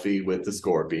selfie with the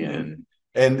scorpion.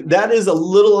 And that is a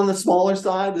little on the smaller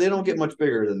side, but they don't get much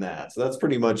bigger than that. So that's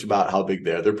pretty much about how big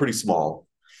they are. They're pretty small.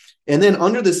 And then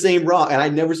under the same rock, and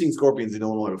I'd never seen scorpions in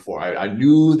Illinois before. I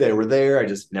knew they were there. I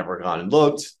just never gone and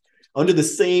looked. Under the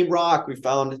same rock, we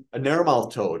found a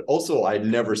narrowmouth toad. Also, I'd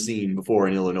never seen before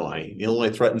in Illinois.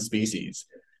 Illinois threatened species.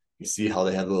 You see how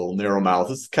they have a little narrow mouth.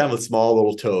 This is kind of a small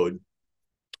little toad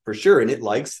for sure. And it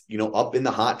likes, up in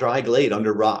the hot, dry glade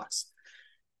under rocks.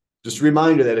 Just a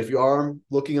reminder that if you are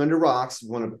looking under rocks, you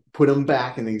want to put them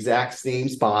back in the exact same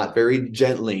spot very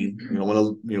gently. You don't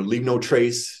want to leave no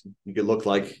trace. You could look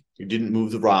like you didn't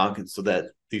move the rock, and so that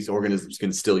these organisms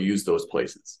can still use those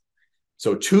places.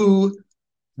 So 2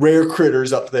 rare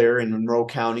critters up there in Monroe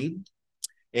County.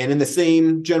 And in the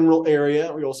same general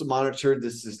area, we also monitored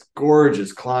this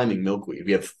gorgeous climbing milkweed.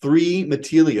 We have 3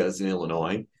 Metelias in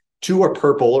Illinois. 2 are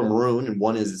purple or maroon, and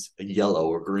 1 is a yellow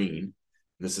or green.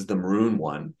 This is the maroon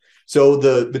one. So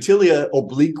the Metelia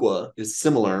obliqua is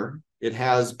similar. It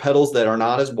has petals that are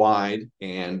not as wide,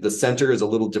 and the center is a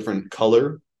little different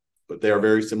color, but they are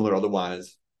very similar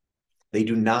otherwise. They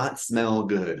do not smell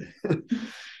good.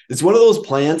 It's one of those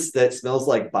plants that smells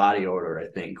like body odor, I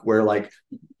think, where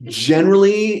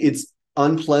generally it's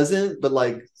unpleasant,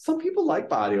 but some people like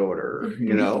body odor,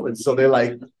 and so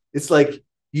it's like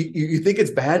you think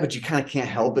it's bad, but you kind of can't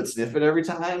help but sniff it every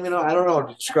time. I don't know how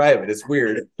to describe it. It's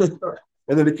weird.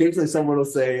 And then occasionally someone will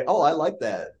say, oh, I like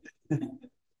that.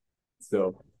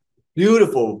 So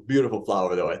beautiful, beautiful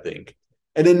flower, though, I think.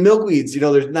 And then milkweeds,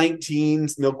 there's 19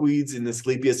 milkweeds in the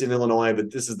Asclepias in Illinois,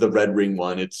 but this is the red ring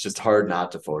one. It's just hard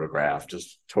not to photograph.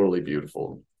 Just totally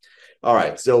beautiful. All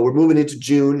right, so we're moving into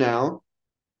June now.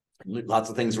 Lots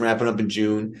of things wrapping up in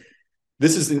June.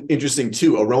 This is interesting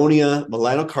too. Aronia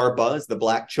melanocarpa is the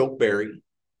black chokeberry.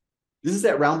 This is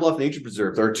at Round Bluff Nature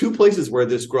Preserve. There are two places where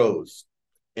this grows.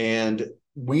 And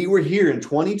we were here in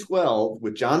 2012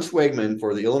 with John Schwegman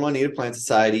for the Illinois Native Plant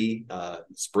Society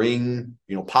spring,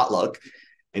 potluck.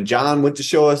 And John went to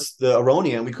show us the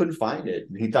Aronia and we couldn't find it.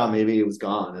 And he thought maybe it was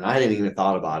gone. And I hadn't even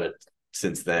thought about it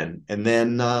since then. And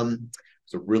then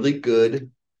it's a really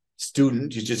good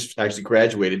student. He just actually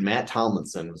graduated. Matt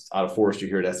Tomlinson was out of forestry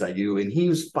here at SIU. And he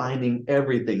was finding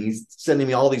everything. He's sending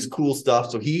me all these cool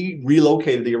stuff. So he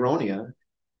relocated the Aronia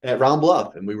at Round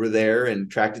Bluff, and we were there and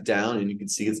tracked it down, and you can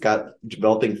see it's got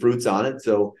developing fruits on it.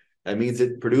 So that means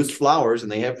it produced flowers,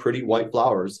 and they have pretty white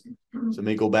flowers. So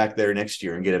may go back there next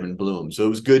year and get them in bloom. So it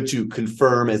was good to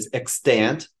confirm as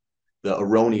extant, the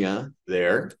Aronia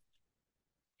there.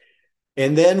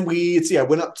 And then I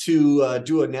went up to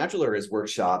do a natural areas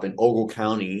workshop in Ogle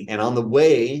County, and on the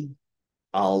way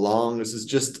along, this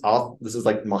is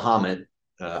like Muhammad,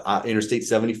 Interstate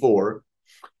 74,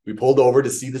 we pulled over to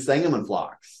see the Sangamon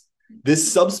phlox.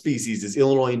 This subspecies is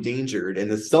Illinois endangered,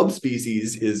 and the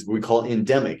subspecies is what we call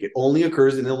endemic. It only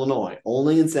occurs in Illinois,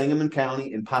 only in Sangamon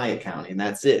County and Piatt County, and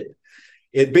that's it.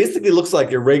 It basically looks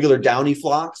like your regular downy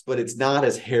phlox, but it's not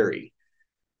as hairy.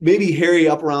 Maybe hairy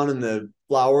up around in the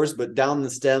flowers, but down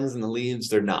the stems and the leaves,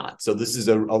 they're not. So this is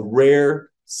a rare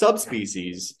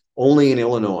subspecies only in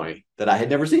Illinois that I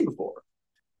had never seen before.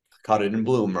 Caught it in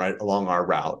bloom right along our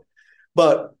route.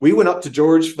 But we went up to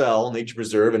George Fell Nature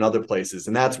Preserve and other places,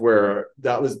 and this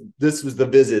was the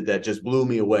visit that just blew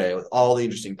me away with all the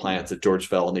interesting plants at George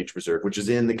Fell Nature Preserve, which is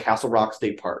in the Castle Rock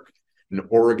State Park in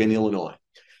Oregon, Illinois.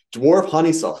 Dwarf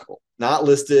honeysuckle, not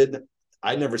listed.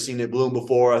 I'd never seen it bloom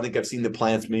before. I think I've seen the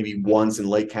plants maybe once in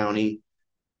Lake County,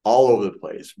 all over the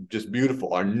place. Just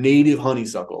beautiful. Our native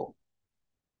honeysuckle.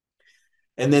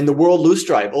 And then the world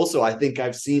loosestrife. Also, I think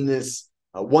I've seen this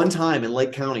one time in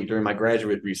Lake County during my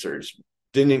graduate research.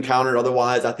 Didn't encounter it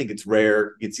otherwise. I think it's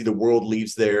rare. You can see the world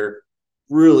leaves there.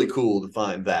 Really cool to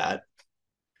find that.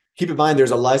 Keep in mind,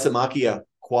 there's a Lysomachia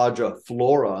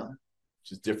quadriflora,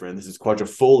 which is different. This is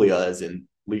quadrifolia, as in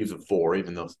leaves of 4,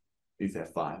 even though these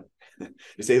have 5.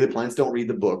 They say the plants don't read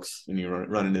the books, and you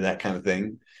run into that kind of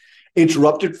thing.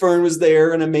 Interrupted fern was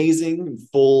there and amazing,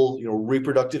 full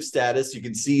reproductive status. You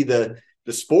can see the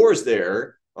spores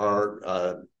there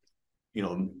are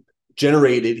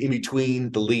generated in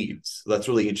between the leaves. So that's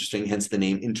really interesting, hence the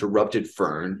name interrupted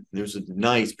fern. There's a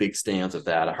nice big stance of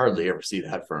that. I hardly ever see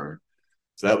that fern.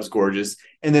 So that was gorgeous.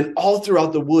 And then all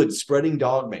throughout the woods, spreading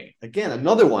dogmane. Again,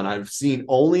 another one I've seen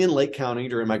only in Lake County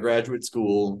during my graduate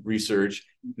school research,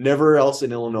 never else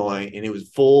in Illinois, and it was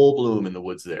full bloom in the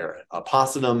woods there.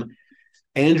 Apocynum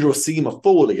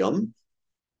androsemifolium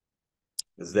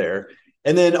is there.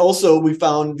 And then also we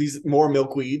found these more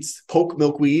milkweeds. Poke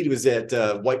milkweed was at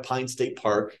White Pine State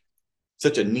Park.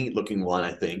 Such a neat looking one,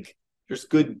 I think. There's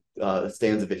good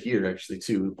stands of it here, actually,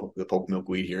 too, the poke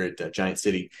milkweed here at Giant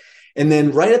City. And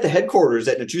then right at the headquarters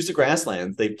at Nachusa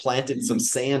Grasslands, they planted some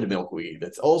sand milkweed.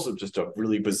 That's also just a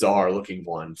really bizarre looking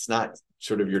one. It's not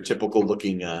sort of your typical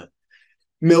looking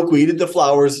milkweed. The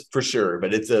flowers for sure,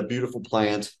 but it's a beautiful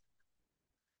plant.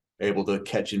 Able to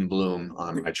catch and bloom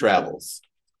on my travels.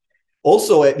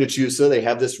 Also at Nachusa, they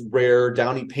have this rare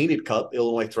downy painted cup,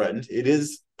 Illinois threatened. It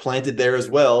is planted there as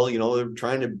well. They're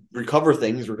trying to recover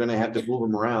things. We're going to have to move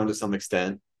them around to some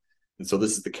extent. And so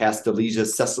this is the Castelligia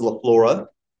sessiliflora.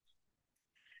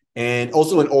 And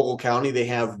also in Ogle County, they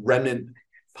have remnant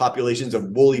populations of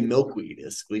woolly milkweed,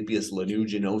 Asclepias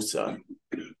lanuginosa.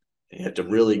 You have to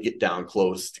really get down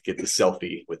close to get the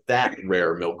selfie with that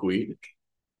rare milkweed.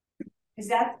 Is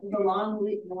that the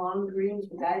long greens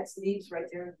with that? It's leaves right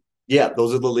there. Yeah,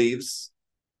 those are the leaves.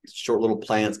 Short little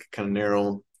plants, kind of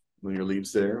narrow with your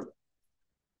leaves there.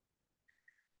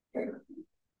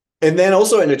 And then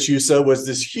also in Nachusa was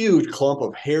this huge clump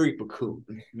of hairy puccoon.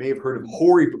 You may have heard of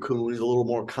hoary puccoon, is a little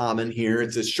more common here.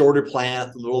 It's a shorter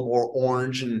plant, a little more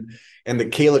orange, and the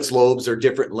calyx lobes are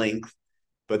different length.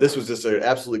 But this was just an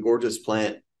absolutely gorgeous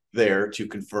plant there to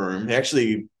confirm. They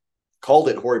actually called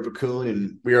it hoary puccoon,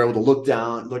 and we were able to look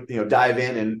down, dive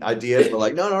in, and ideas were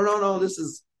like, no, this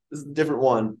is a different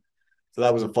one. So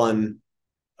that was a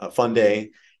fun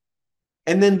day.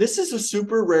 And then this is a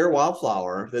super rare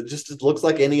wildflower that just looks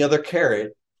like any other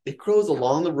carrot. It grows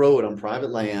along the road on private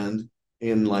land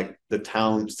in like the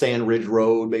town Sand Ridge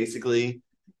Road, basically.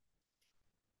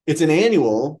 It's an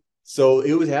annual, so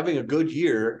it was having a good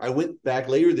year. I went back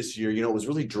later this year, it was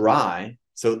really dry.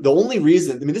 So the only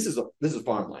reason, this is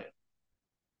farmland.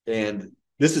 And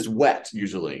this is wet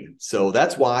usually. So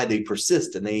that's why they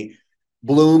persist, and they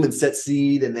bloom and set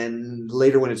seed, and then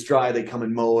later when it's dry, they come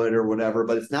and mow it or whatever.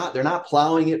 But they're not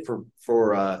plowing it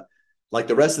for like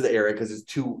the rest of the area because it's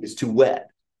too wet.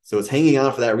 So it's hanging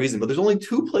on for that reason. But there's only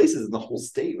 2 places in the whole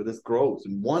state where this grows.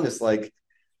 And one is like,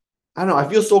 I don't know, I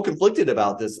feel so conflicted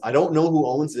about this. I don't know who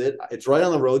owns it. It's right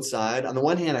on the roadside. On the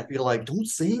one hand, I feel like, don't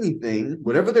say anything.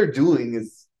 Whatever they're doing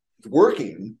is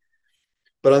working.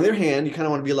 But on the other hand, you kind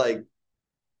of want to be like,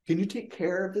 can you take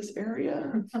care of this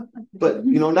area? But,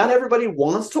 not everybody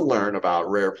wants to learn about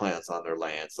rare plants on their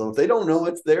land. So if they don't know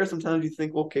it's there, sometimes you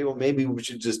think, okay, well, maybe we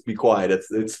should just be quiet.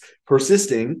 It's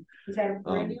persisting. Is that a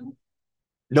perennial?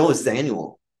 No, it's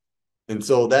annual. And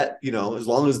so that, as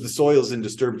long as the soil isn't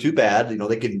disturbed too bad,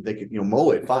 they can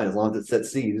mow it fine as long as it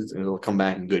sets seeds and it'll come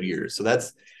back in good years. So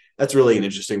that's really an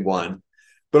interesting one.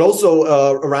 But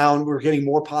also we're getting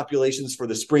more populations for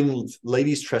the spring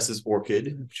ladies' tresses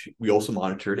orchid, which we also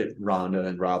monitored at Rhonda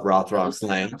and Rob Rothrock's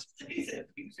land.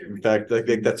 In fact, I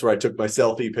think that's where I took my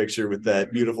selfie picture with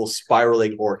that beautiful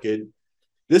spiraling orchid.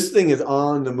 This thing is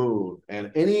on the move,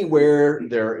 and anywhere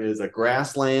there is a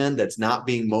grassland that's not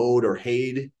being mowed or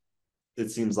hayed,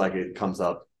 it seems like it comes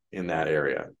up in that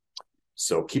area.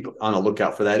 So keep on a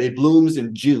lookout for that. It blooms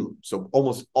in June. So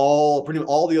pretty much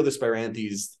all the other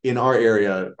spiranthes in our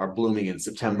area are blooming in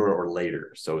September or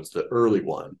later. So it's the early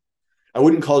one. I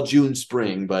wouldn't call June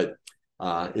spring, but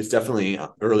it's definitely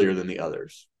earlier than the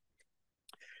others.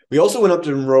 We also went up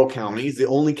to Monroe County, the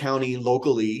only county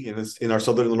locally in our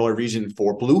Southern Illinois region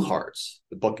for blue hearts,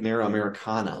 the Buchnera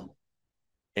americana.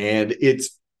 And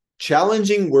it's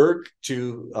challenging work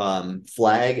to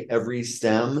flag every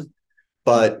stem,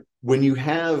 but when you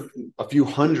have a few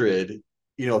hundred,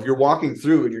 if you're walking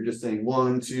through and you're just saying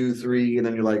 1, 2, 3, and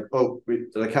then you're like, oh,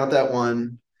 wait, did I count that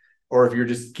one? Or if you're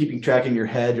just keeping track in your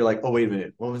head, you're like, oh, wait a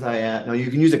minute, what was I at? No,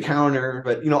 you can use a counter,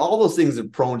 but all those things are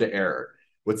prone to error.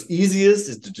 What's easiest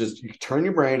is to just you turn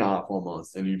your brain off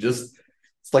almost, and it's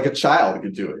like a child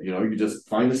could do it. You just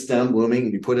find a stem blooming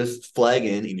and you put a flag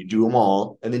in and you do them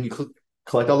all, and then you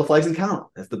collect all the flags and count.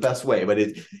 That's the best way, but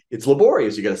it's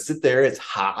laborious. You got to sit there. It's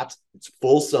hot. It's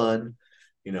full sun,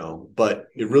 but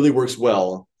it really works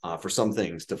well for some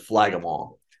things to flag them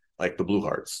all, like the blue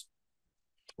hearts.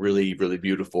 Really, really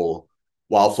beautiful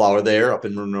wildflower there up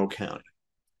in Monroe County.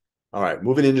 All right,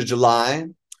 moving into July.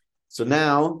 So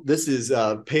now this is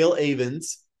Pale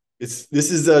Avens. This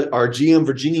is our GM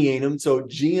Virginianum. So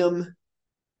GM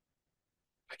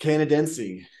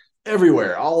canadense.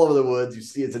 Everywhere, all over the woods, you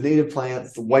see it's a native plant.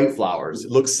 It's white flowers.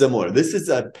 It looks similar. This is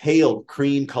a pale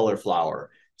cream color flower,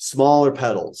 smaller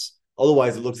petals.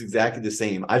 Otherwise, it looks exactly the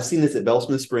same. I've seen this at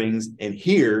Bellsmith Springs and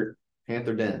here,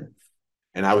 Panther Den.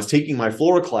 And I was taking my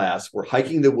flora class. We're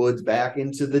hiking the woods back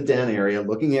into the den area,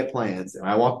 looking at plants. And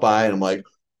I walk by and I'm like,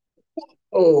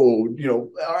 oh,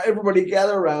 everybody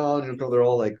gather around. And they're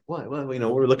all like, what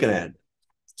we're looking at.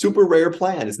 Super rare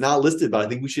plant. It's not listed, but I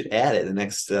think we should add it the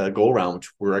next go around, which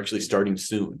we're actually starting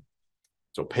soon.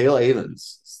 So Pale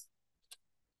Avens,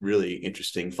 really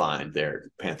interesting find there,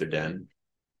 Panther Den.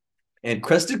 And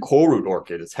Crested Coalroot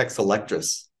Orchid is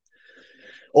Hexalectris.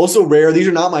 Also rare. These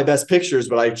are not my best pictures,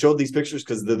 but I showed these pictures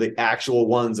because they're the actual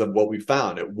ones of what we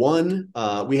found. At one,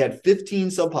 we had 15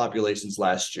 subpopulations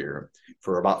last year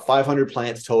for about 500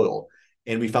 plants total.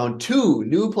 And we found 2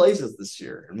 new places this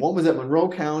year. And one was at Monroe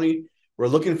County. We're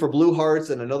looking for blue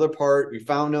hearts, and another part, we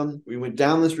found them. We went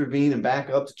down this ravine and back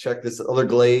up to check this other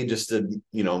glade just to,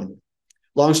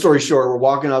 long story short, we're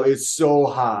walking up. It's so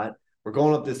hot. We're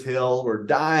going up this hill. We're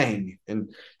dying.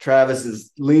 And Travis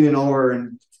is leaning over,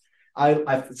 and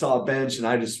I saw a bench, and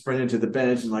I just sprinted to the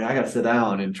bench and I got to sit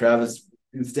down. And Travis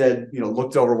instead,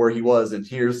 looked over where he was, and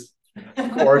here's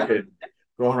orchid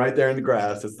growing right there in the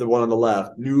grass. It's the one on the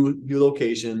left, new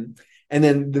location. And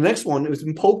then the next one, it was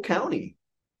in Polk County,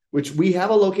 which we have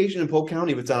a location in Polk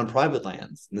County, but it's on private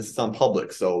lands, and this is on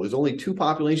public. So there's only 2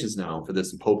 populations now for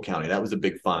this in Polk County. That was a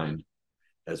big find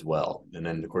as well. And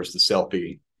then, of course, the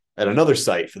selfie at another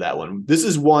site for that one. This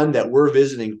is one that we're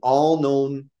visiting all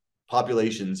known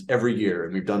populations every year,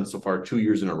 and we've done so far 2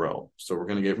 years in a row. So we're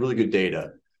going to get really good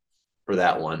data for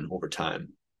that one over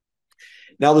time.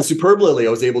 Now, the superb lily I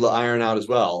was able to iron out as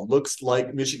well. Looks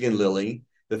like Michigan lily.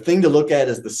 The thing to look at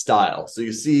is the style. So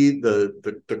you see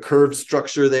the curved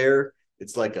structure there.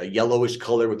 It's like a yellowish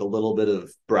color with a little bit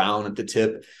of brown at the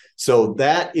tip. So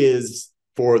that is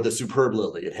for the superb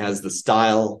lily. It has the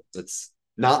style that's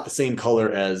not the same color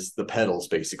as the petals,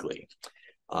 basically.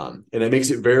 And it makes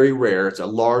it very rare. It's a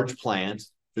large plant.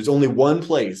 There's only one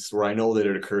place where I know that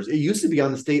it occurs. It used to be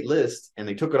on the state list, and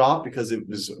they took it off because it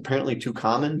was apparently too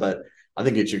common, but I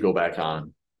think it should go back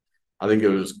on. I think it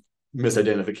was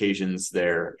misidentifications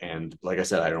there. And like I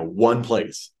said, I don't know one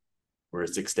place where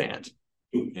it's extant.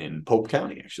 in Polk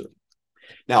County, actually.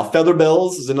 Now,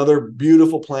 featherbells is another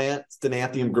beautiful plant,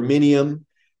 Stenathium gramineum.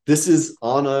 This is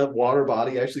on a water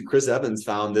body. Actually, Chris Evans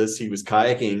found this. He was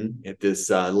kayaking at this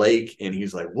lake, and he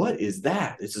was like, what is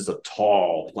that? This is a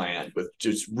tall plant with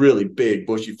just really big,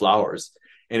 bushy flowers.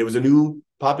 And it was a new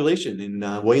population in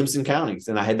Williamson counties.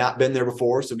 And I had not been there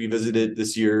before, so we visited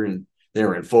this year, and they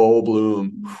were in full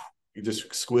bloom. Just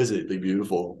exquisitely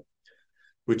beautiful,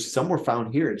 which some were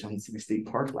found here at Giant City State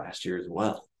Park last year as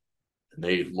well. And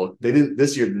they didn't,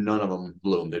 this year, none of them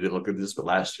bloomed. They didn't look at this, but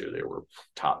last year they were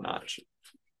top notch.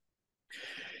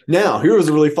 Now, here was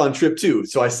a really fun trip too.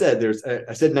 So I said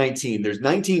 19. There's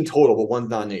 19 total, but one's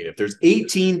non-native. There's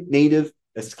 18 native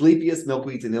Asclepias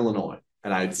milkweeds in Illinois.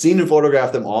 And I'd seen and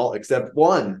photographed them all except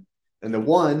one. And the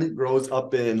one grows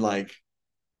up in like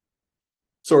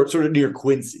sort of near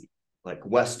Quincy, like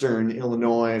Western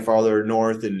Illinois, farther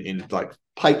north in like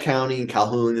Pike County,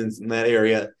 Calhoun, and in that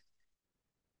area.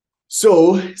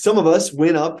 So some of us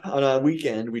went up on a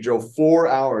weekend. We drove 4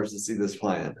 hours to see this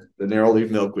plant, the narrow-leaf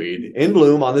milkweed, in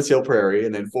bloom on this hill prairie,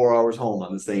 and then 4 hours home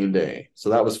on the same day.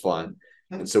 So that was fun.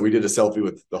 And so we did a selfie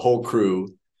with the whole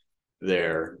crew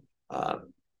there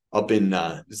up in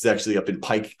this is actually up in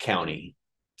Pike County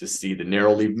to see the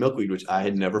narrow-leaf milkweed, which I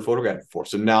had never photographed before.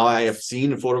 So now I have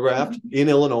seen and photographed in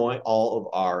Illinois all of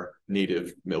our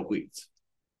native milkweeds.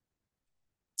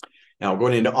 Now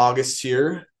going into August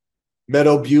here.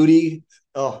 Meadow Beauty,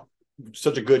 oh,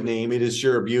 such a good name. It is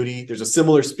sure a beauty. There's a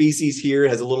similar species here. It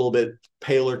has a little bit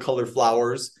paler color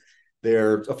flowers.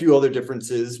 There are a few other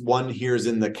differences. One here is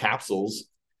in the capsules.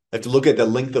 I have to look at the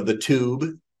length of the tube.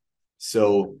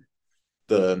 So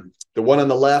the one on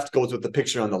the left goes with the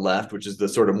picture on the left, which is the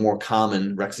sort of more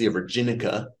common Rexia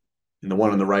virginica. And the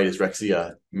one on the right is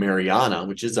Rexia mariana,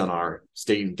 which is on our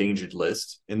state endangered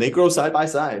list. And they grow side by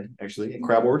side, actually, in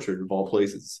Crab Orchard of all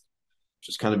places.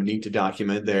 Just kind of neat to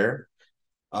document there.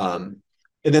 And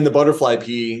then the butterfly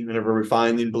pea, whenever we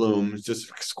find in bloom, it's just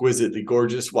exquisitely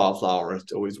gorgeous wildflower.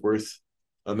 It's always worth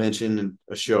a mention and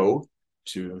a show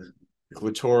to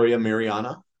Clitoria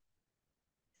mariana.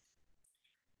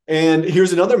 And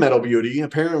here's another meadow beauty.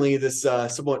 Apparently this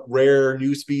somewhat rare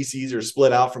new species are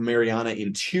split out from Mariana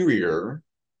interior,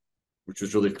 which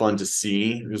was really fun to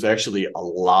see. There's actually a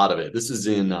lot of it. This is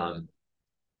in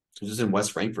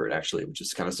West Frankfort, actually, which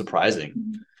is kind of surprising.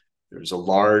 Mm-hmm. There's a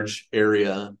large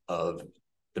area of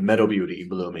the meadow beauty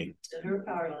blooming under a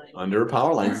power line. Under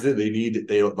power lines.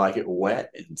 They like it wet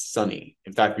and sunny.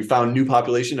 In fact, we found new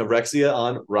population of Rexia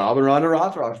on Robin Ronda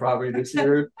Rothrock's property this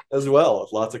year as well.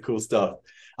 Lots of cool stuff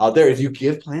out there. If you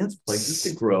give plants places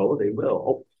to grow, they will.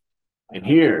 Oh, and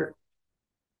here,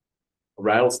 a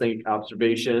rattlesnake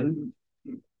observation.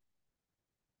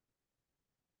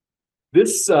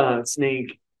 This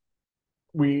snake,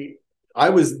 there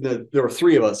were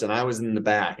three of us, and I was in the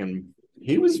back, and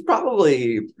she was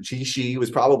probably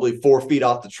 4 feet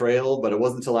off the trail, but it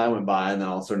wasn't until I went by and then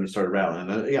all of a sudden it started rattling.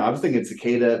 And I was thinking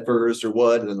cicada at first or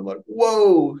what, and then I'm like,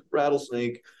 whoa,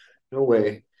 rattlesnake, no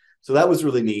way. So that was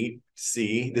really neat to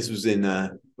see. This was in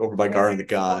over by Garden of the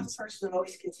Gods. The person that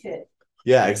always gets hit.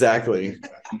 Yeah, exactly.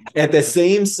 At the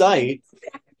same site.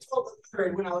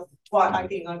 When I was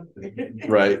hiking on.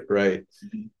 Right.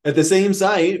 At the same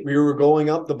site, we were going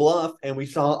up the bluff and we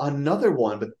saw another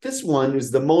one, but this one is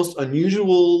the most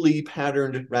unusually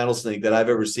patterned rattlesnake that I've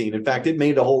ever seen. In fact, it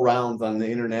made a whole rounds on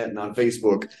the internet and on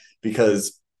Facebook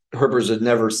because herpers had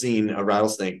never seen a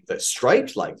rattlesnake that's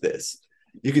striped like this.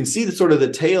 You can see the sort of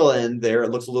the tail end there.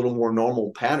 It looks a little more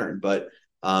normal pattern, but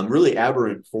really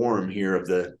aberrant form here of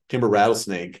the timber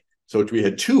rattlesnake. So we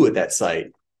had two at that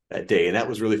site that day, and that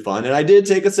was really fun. And I did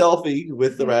take a selfie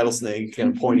with the rattlesnake,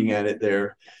 kind of pointing at it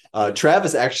there.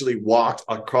 Travis actually walked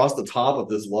across the top of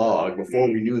this log before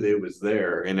we knew that it was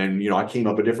there. And then, I came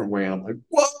up a different way. And I'm like,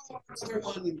 whoa, another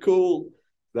one, cool.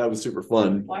 That was super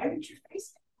fun. Why did your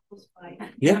face was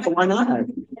fine? Yeah, why not?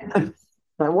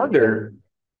 I wonder.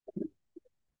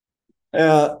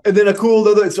 And then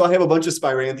so I have a bunch of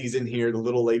spiranthes in here, the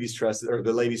little lady's tresses or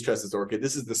the lady's tresses orchid.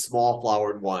 This is the small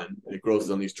flowered one. It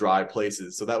grows on these dry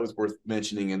places. So that was worth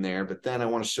mentioning in there. But then I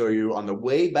want to show you on the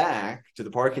way back to the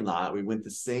parking lot, we went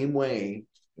the same way.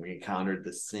 We encountered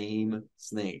the same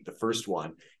snake, the first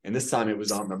one. And this time it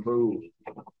was on the move.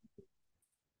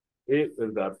 It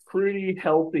was a pretty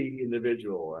healthy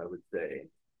individual, I would say.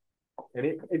 And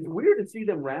it's weird to see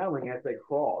them rattling as they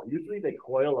crawl. Usually they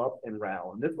coil up and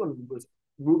rattle. And this one was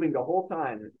moving the whole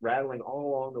time, rattling all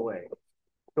along the way.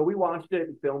 So we watched it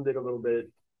and filmed it a little bit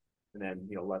and then,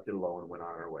 left it alone and went on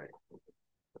our way.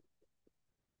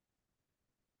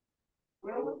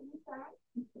 Where was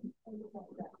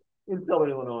that? In Southern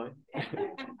Illinois.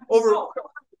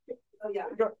 Oh, yeah.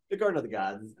 The Garden of the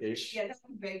Gods-ish. Yeah, that's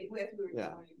vague.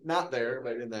 Yeah, not there,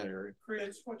 but in that area.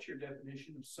 Chris, what's your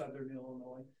definition of Southern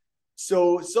Illinois?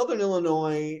 So Southern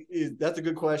Illinois that's a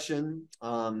good question.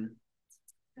 I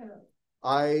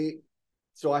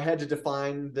had to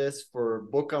define this for a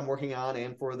book I'm working on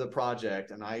and for the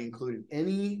project, and I included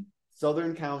any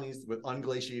southern counties with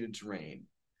unglaciated terrain.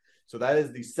 So that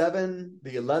is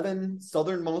the 11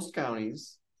 southernmost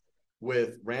counties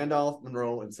with Randolph,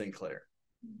 Monroe, and St. Clair.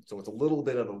 So it's a little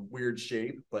bit of a weird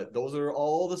shape, but those are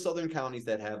all the southern counties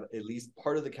that have at least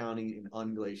part of the county in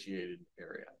unglaciated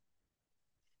area.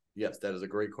 Yes, that is a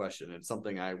great question. It's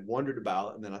something I wondered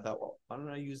about, and then I thought, well, why don't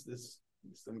I use this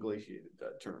unglaciated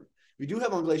term? We do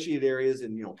have unglaciated areas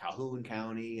in, Calhoun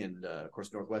County and, of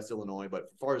course, Northwest Illinois, but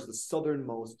as far as the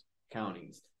southernmost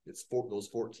counties, it's those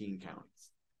 14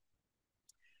 counties.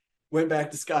 Went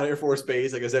back to Scott Air Force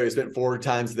Base. Like I said, we spent 4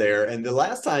 times there, and the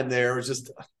last time there was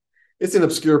just, it's an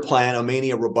obscure plant,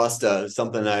 Omania robusta,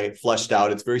 something I fleshed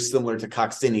out. It's very similar to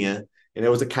coccinia, and it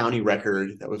was a county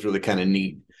record that was really kind of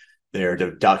neat there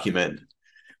to document.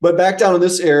 But back down in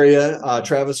this area,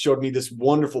 Travis showed me this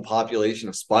wonderful population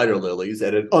of spider lilies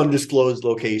at an undisclosed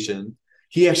location.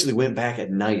 He actually went back at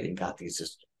night and got these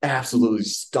just absolutely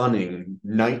stunning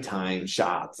nighttime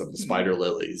shots of the spider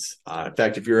lilies. In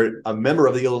fact, if you're a member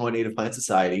of the Illinois Native Plant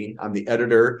Society, I'm the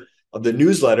editor of the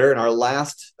newsletter, and our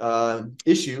last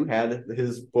issue had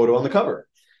his photo on the cover,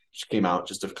 which came out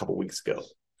just a couple weeks ago.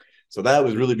 So that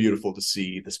was really beautiful to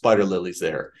see the spider lilies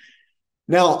there.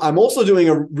 Now, I'm also doing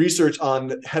a research on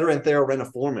Heteranthera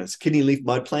reniformis, kidney leaf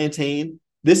mud plantain.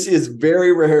 This is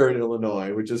very rare in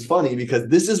Illinois, which is funny because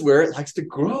this is where it likes to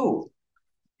grow.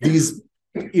 These,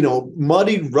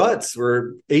 muddied ruts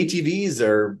where ATVs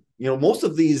are, most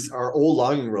of these are old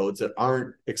logging roads that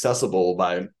are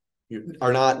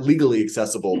not legally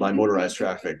accessible by motorized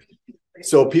traffic.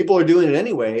 So people are doing it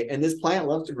anyway, and this plant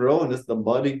loves to grow in the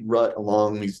muddy rut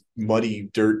along these muddy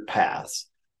dirt paths.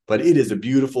 But it is a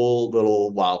beautiful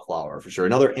little wildflower for sure.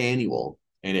 Another annual,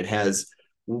 and it has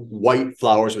white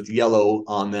flowers with yellow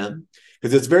on them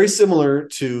because it's very similar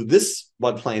to this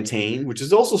mud plantain, which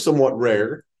is also somewhat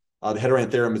rare, the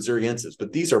Heteranthera missouriensis.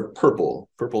 But these are purple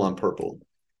on purple.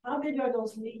 How big are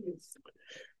those leaves?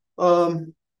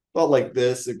 About like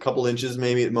this, a couple inches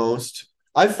maybe at most.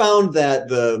 I found that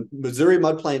the Missouri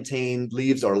mud plantain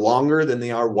leaves are longer than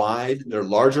they are wide. They're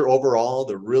larger overall.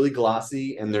 They're really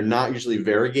glossy, and they're not usually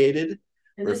variegated.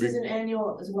 And this is an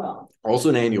annual as well. Also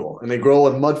an annual, and they grow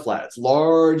in mud flats,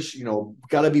 large.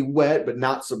 Got to be wet but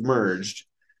not submerged.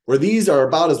 Where these are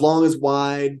about as long as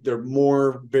wide. They're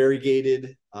more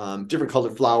variegated, different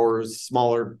colored flowers,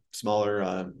 smaller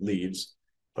leaves,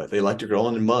 but they like to grow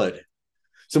in mud.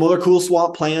 Some other cool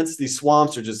swamp plants. These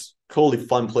swamps are just totally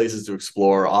fun places to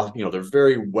explore. They're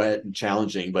very wet and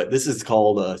challenging, but this is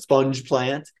called a sponge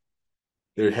plant.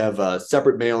 They have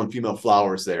separate male and female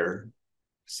flowers there.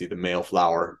 See the male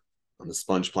flower on the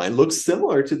sponge plant. It looks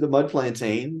similar to the mud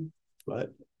plantain, but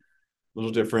a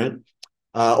little different.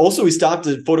 Also, we stopped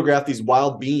to photograph these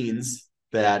wild beans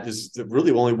that is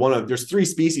really only there's 3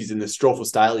 species in the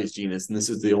Strophostyles genus, and this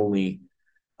is the only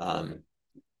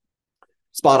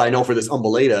spot I know for this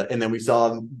umbellata. And then we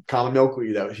saw common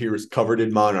milkweed that here was covered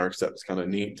in monarchs. That was kind of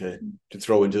neat to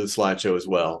throw into the slideshow as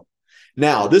well.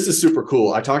 Now, this is super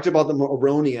cool. I talked about the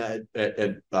Aronia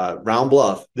at Round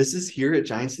Bluff. This is here at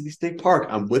Giant City State Park.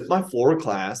 I'm with my Flora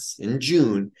class in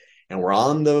June, and we're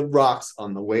on the rocks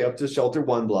on the way up to Shelter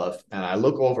One Bluff. And I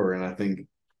look over and I think,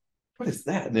 what is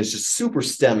that? And it's just super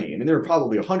stemmy. I mean, there are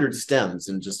probably 100 stems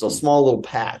in just a small little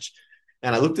patch.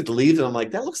 And I looked at the leaves and I'm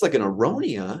like, that looks like an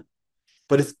Aronia,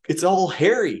 but it's all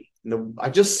hairy. I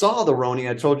just saw the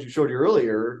Aronia I showed you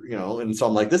earlier, and so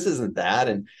I'm like, this isn't that.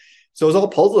 And so I was all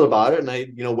puzzled about it, and I,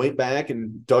 went back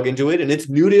and dug into it, and it's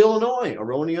new to Illinois,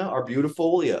 Aronia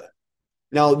arbustifolia.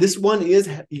 Now, this one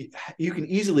you can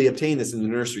easily obtain this in the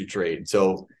nursery trade.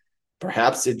 So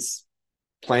perhaps it's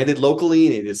planted locally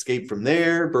and it escaped from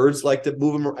there. Birds like to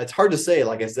move them. It's hard to say,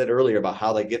 like I said earlier, about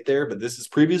how they get there, but this is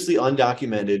previously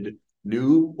undocumented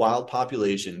new wild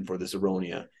population for this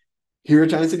Aronia here at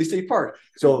Giant City State Park.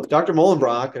 So Dr.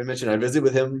 Molenbrock, I mentioned I visit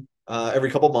with him every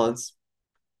couple months,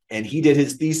 and he did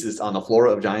his thesis on the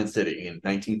flora of Giant City in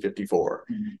 1954.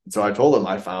 Mm-hmm. And so I told him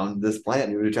I found this plant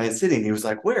new to Giant City, and he was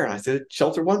like, where? And I said,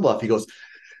 Shelter One Bluff. He goes,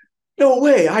 no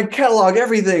way, I catalog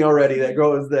everything already that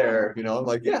grows there. I'm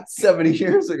like, yeah, 70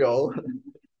 years ago.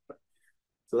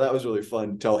 So that was really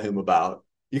fun to tell him about.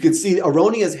 You can see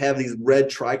Aronias have these red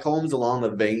trichomes along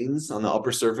the veins on the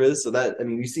upper surface. So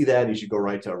you see that, you should go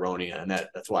right to Aronia. And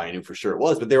that's why I knew for sure it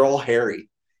was, but they're all hairy.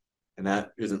 And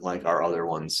that isn't like our other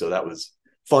ones. So that was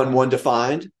fun one to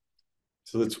find.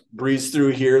 So let's breeze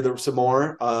through here. There's some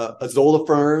more. Azolla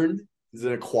fern is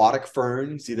an aquatic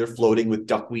fern. You see they're floating with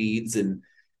duckweeds and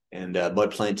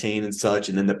mud plantain and such.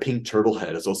 And then the pink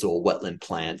turtlehead is also a wetland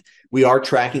plant. We are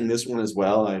tracking this one as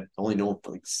well. I only know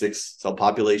like 6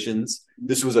 subpopulations.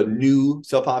 This was a new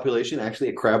subpopulation, actually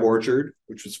a crab orchard,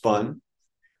 which was fun.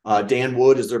 Dan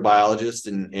Wood is their biologist,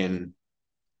 and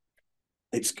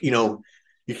it's,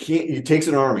 it takes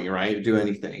an army, right, to do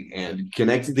anything, and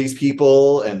connected these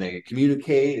people, and they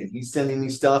communicate, and he's sending me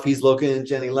stuff. He's looking,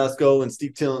 Jenny Lesko and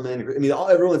Steve Tillman. I mean,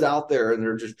 everyone's out there, and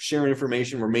they're just sharing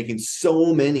information. We're making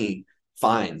so many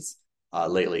finds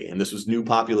lately, and this was new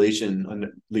population, at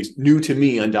least new to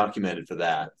me, undocumented for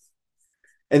that.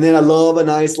 And then I love a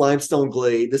nice limestone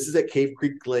glade. This is at Cave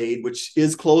Creek Glade, which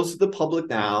is closed to the public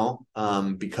now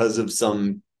because of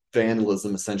some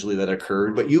vandalism essentially that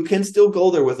occurred, but you can still go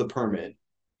there with a permit.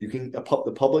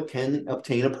 The public can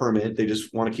obtain a permit. They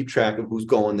just want to keep track of who's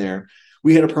going there.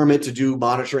 We had a permit to do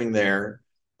monitoring there.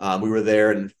 We were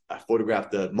there, and I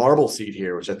photographed the marble seed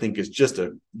here, which I think is just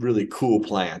a really cool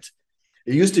plant.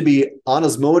 It used to be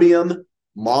Anosmodium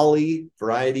Molly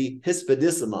variety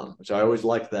Hispidissimum, which I always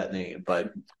liked that name,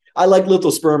 but I like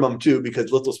Lithospermum too,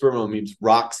 because Lithospermum means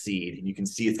rock seed, and you can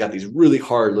see it's got these really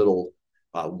hard little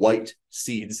white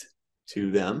seeds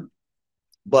to them.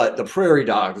 But the prairie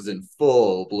dog was in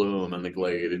full bloom in the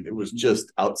glade, and it was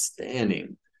just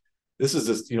outstanding. This is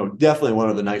just, definitely one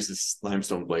of the nicest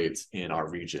limestone glades in our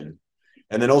region.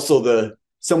 And then also the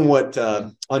somewhat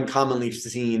uncommonly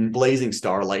seen blazing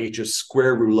star, Liaeus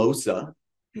squarulosa.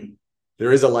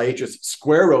 There is a Liaeus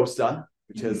squarosa,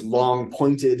 which has long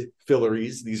pointed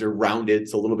filaries. These are rounded,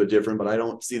 so a little bit different, but I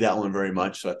don't see that one very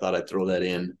much, so I thought I'd throw that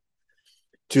in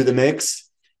to the mix.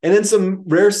 And then some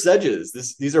rare sedges.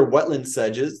 These are wetland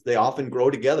sedges. They often grow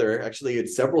together. Actually, at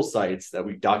several sites that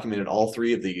we documented all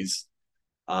 3 of these.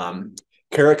 Carex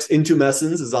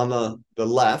intumescens is on the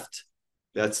left.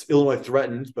 That's Illinois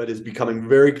threatened, but is becoming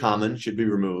very common, should be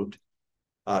removed.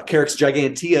 Carex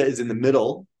gigantea is in the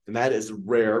middle, and that is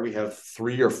rare. We have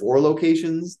 3 or 4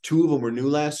 locations. 2 of them were new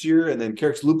last year. And then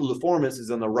Carex lupuliformis is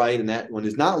on the right, and that one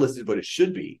is not listed, but it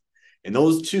should be. And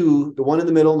those 2, the one in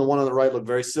the middle and the one on the right, look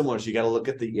very similar. So you got to look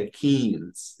at the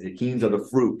achenes. The achenes are the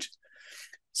fruit.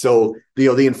 So the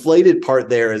inflated part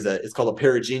there it's called a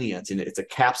paragenia. It's a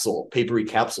capsule, papery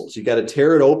capsule. So you got to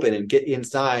tear it open and get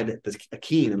inside the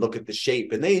achene and look at the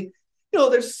shape. And they,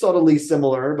 they're subtly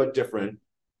similar but different.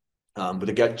 But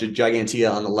the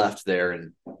gigantea on the left there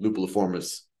and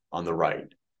lupuliformis on the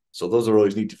right. So those are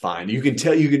always neat to find.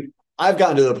 I've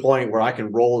gotten to the point where I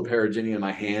can roll the paragenia in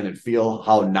my hand and feel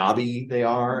how knobby they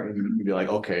are, and you can be like,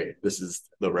 okay, this is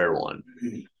the rare one.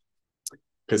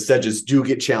 Because sedges do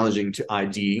get challenging to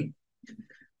ID.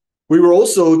 We were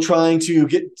also trying to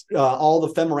get all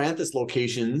the Femaranthus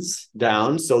locations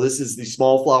down. So this is the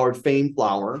small flowered fame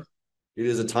flower. It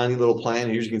is a tiny little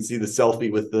plant. Here you can see the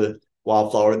selfie with the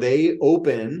wildflower. They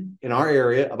open in our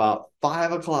area about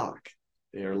 5 o'clock.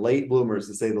 They are late bloomers,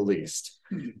 to say the least.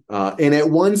 And at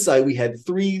one site, we had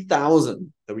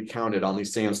 3,000 that we counted on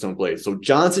these sandstone glades. So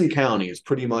Johnson County is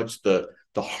pretty much the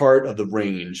heart of the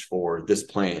range for this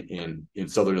plant in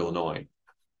southern Illinois.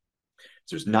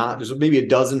 So there's maybe a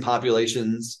dozen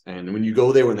populations. And when you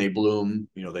go there, when they bloom,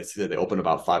 they say they open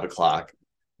about 5 o'clock.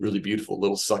 Really beautiful,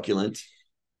 little succulent.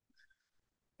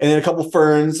 And then a couple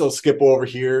ferns. I'll skip over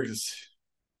here because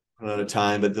I'm out of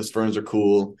time, but those ferns are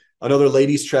cool. Another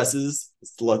lady's tresses,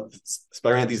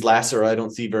 Spiranthes lacera, I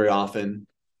don't see very often.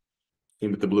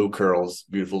 Same with the blue curls,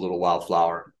 beautiful little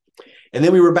wildflower. And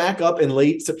then we were back up in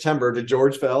late September to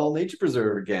George Fell Nature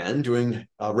Preserve again, doing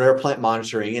rare plant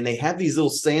monitoring. And they have these little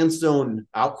sandstone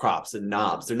outcrops and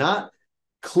knobs. They're not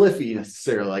cliffy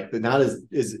necessarily, like they're not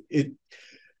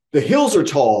the hills are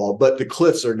tall, but the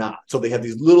cliffs are not. So they have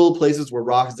these little places where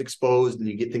rock is exposed, and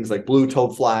you get things like blue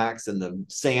toad flax and the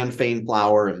sand fane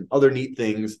flower and other neat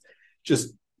things.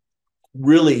 Just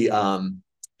really, like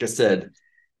I said,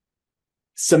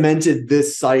 cemented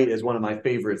this site as one of my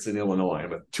favorites in Illinois.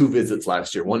 With 2 visits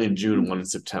last year, one in June and one in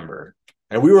September.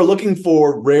 And we were looking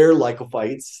for rare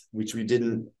lycophytes, which we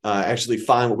didn't actually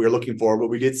find what we were looking for, but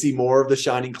we did see more of the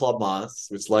shining club moss,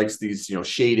 which likes these,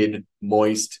 shaded,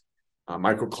 moist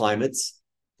microclimates,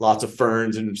 lots of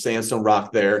ferns and sandstone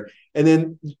rock there. And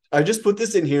then I just put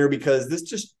this in here because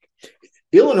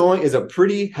Illinois is a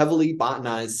pretty heavily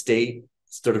botanized state,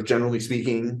 sort of generally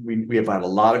speaking. We have a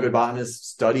lot of good botanists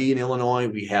study in Illinois.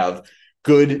 We have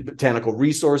good botanical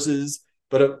resources,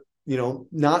 but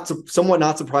somewhat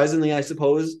not surprisingly, I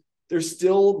suppose, there's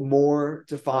still more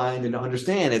to find and to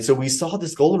understand. And so we saw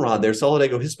this goldenrod there,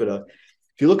 Solidago hispida.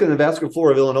 If you look at the vascular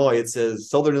flora of Illinois, it says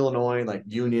Southern Illinois, like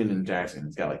Union and Jackson.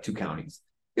 It's got like 2 counties.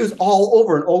 It was all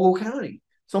over in Ogle County.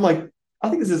 So I'm like, I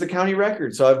think this is a county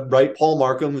record. So I write Paul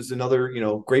Markham, who's another,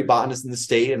 great botanist in the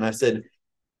state. And I said,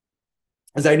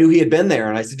 as I knew he had been there,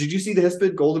 and I said, did you see the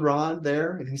Hispid goldenrod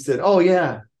there? And he said, oh,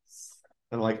 yeah.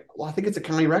 And I'm like, well, I think it's a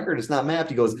county record. It's not mapped.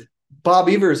 He goes, Bob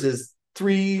Evers has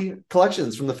 3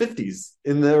 collections from the 50s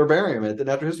in the herbarium at the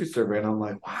Natural History Survey. And I'm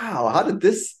like, wow, how did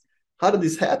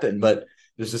this happen? But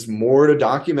there's just more to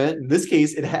document. In this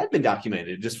case, it had been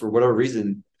documented, just for whatever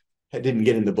reason, it didn't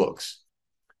get in the books.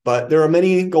 But there are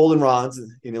many goldenrods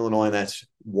in Illinois, and that's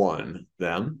one of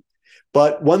them.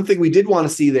 But one thing we did want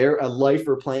to see there, a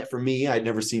lifer plant for me, I'd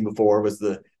never seen before, was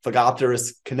the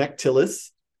Phagopterus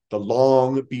connectilis, the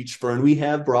long beach fern. We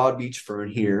have broad beach fern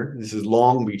here. This is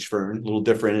long beach fern, a little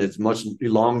different. It's much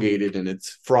elongated in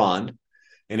its frond,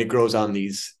 and it grows on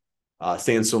these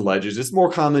sandstone ledges. It's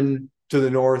more common to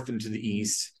the north and to the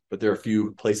east, but there are a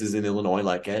few places in Illinois,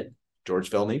 like at George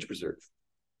Fell Nature Preserve.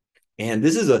 And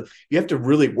this is you have to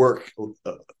really work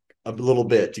a little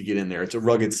bit to get in there. It's a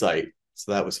rugged site.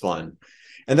 So that was fun.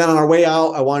 And then on our way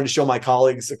out, I wanted to show my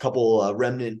colleagues a couple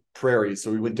remnant prairies.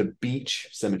 So we went to Beach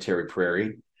Cemetery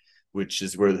Prairie, which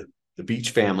is where the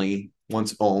Beach family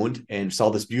once owned, and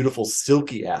saw this beautiful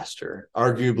silky aster,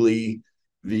 arguably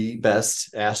the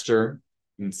best aster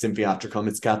in Symphyotricum.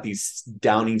 It's got these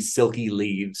downy, silky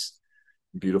leaves,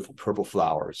 beautiful purple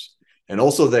flowers. And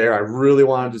also there, I really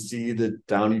wanted to see the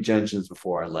downy gentians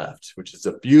before I left, which is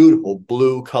a beautiful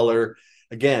blue color.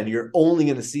 Again, you're only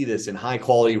going to see this in high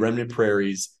quality remnant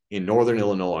prairies in northern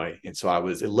Illinois. And so I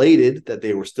was elated that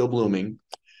they were still blooming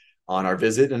on our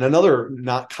visit. And another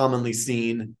not commonly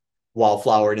seen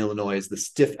wildflower in Illinois is the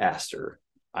stiff aster,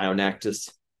 Ionactis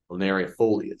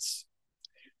linearifolius.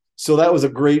 So that was a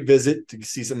great visit to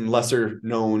see some lesser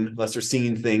known, lesser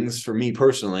seen things for me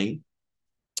personally.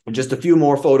 And just a few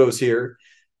more photos here.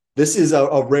 This is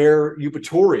a rare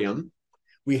eupatorium.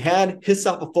 We had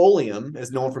Hyssopifolium,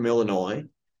 as known from Illinois,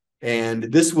 and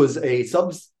this was a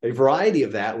variety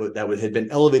of that had been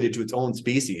elevated to its own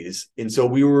species. And so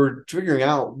we were figuring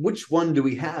out which one do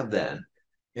we have then.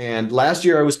 And last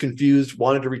year I was confused,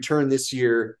 wanted to return this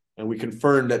year, and we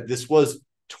confirmed that this was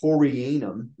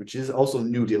Torrieanum, which is also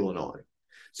new to Illinois.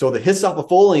 So the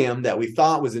Hyssopifolium that we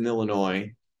thought was in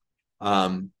Illinois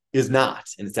is not,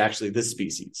 and it's actually this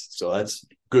species. So that's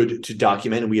good to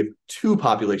document, and we have 2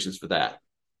 populations for that.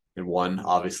 And one,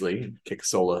 obviously,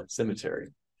 Kikasola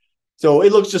Cemetery. So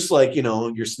it looks just like,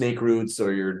 your snake roots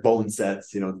or your bone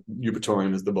sets.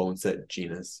 Eupatorium is the bone set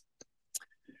genus.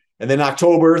 And then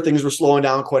October, things were slowing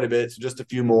down quite a bit. So just a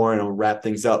few more, and I'll wrap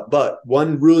things up. But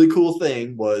one really cool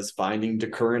thing was finding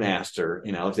decurrent aster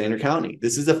in Alexander County.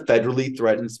 This is a federally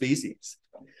threatened species.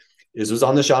 This was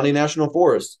on the Shawnee National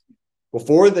Forest.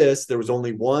 Before this, there was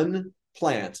only one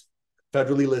plant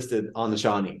federally listed on the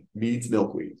Shawnee, Mead's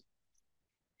milkweed.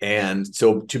 And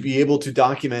so to be able to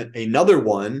document another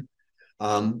one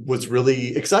was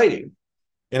really exciting.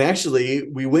 And actually,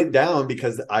 we went down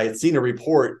because I had seen a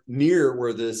report near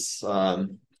where this,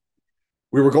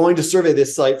 we were going to survey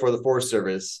this site for the Forest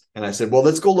Service. And I said, well,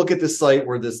 let's go look at this site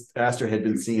where this aster had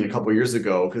been seen a couple of years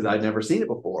ago, because I'd never seen it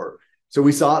before. So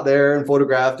we saw it there and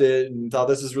photographed it and thought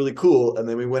this is really cool. And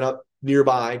then we went up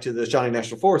nearby to the Shawnee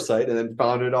National Forest site and then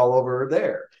found it all over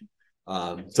there.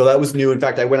 So that was new. In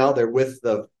fact, I went out there with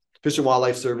the Fish and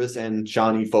Wildlife Service and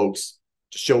Shawnee folks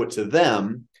to show it to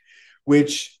them,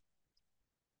 which,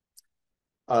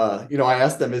 I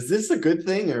asked them, is this a good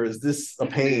thing or is this a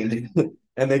pain?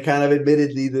 And they kind of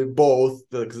admitted either both,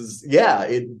 because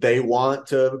they want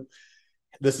to,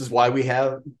 this is why we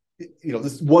have,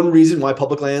 this is one reason why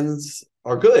public lands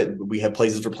are good. We have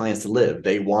places for plants to live.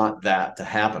 They want that to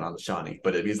happen on the Shawnee,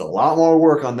 but it means a lot more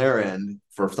work on their end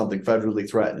for something federally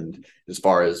threatened as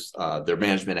far as their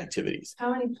management activities.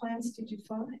 How many plants did you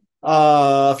find?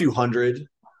 A few hundred.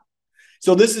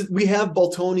 So we have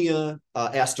Baltonia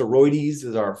asteroides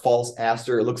is our false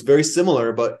aster. It looks very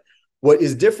similar, but what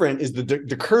is different is the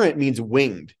decurrent means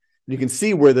winged. You can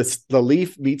see where the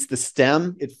leaf meets the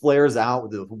stem, it flares out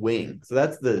with the wing. So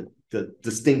that's the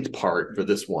distinct part for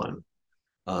this one.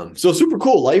 So super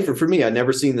cool lifer for me. I'd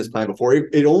never seen this plant before.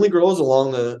 It only grows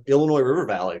along the Illinois River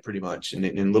Valley pretty much, and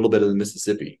a little bit of the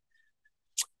Mississippi.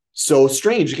 So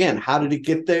strange. Again, how did it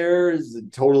get there? Is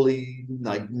it totally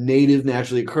like native,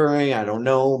 naturally occurring? I don't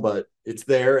know, but it's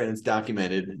there and it's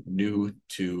documented, new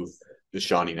to the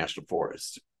Shawnee National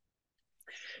Forest.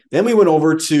 Then we went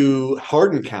over to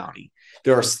Hardin County.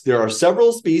 There are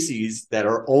several species that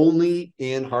are only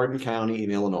in Hardin County in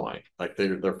Illinois. Like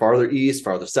they're farther east,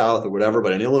 farther south, or whatever,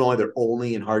 but in Illinois, they're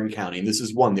only in Hardin County. And this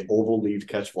is one, the oval-leaved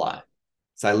catchfly,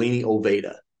 Silene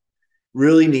ovata.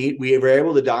 really neat. We were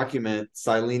able to document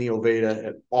Silene ovata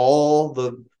at all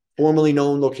the formerly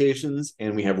known locations,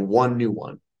 and we have one new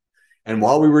one. And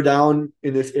while we were down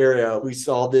in this area, we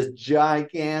saw this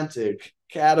gigantic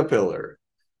caterpillar,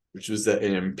 which was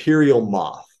an imperial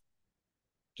moth,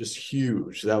 just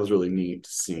huge. That was really neat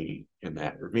to see in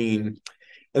that ravine.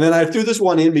 And then I threw this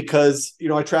one in because, you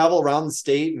know, I travel around the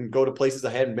state and go to places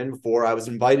I hadn't been before. I was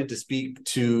invited to speak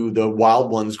to the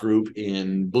Wild Ones group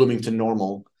in Bloomington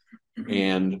Normal.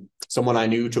 And someone I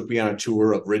knew took me on a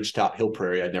tour of Ridgetop Hill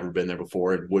Prairie. I'd never been there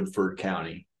before in Woodford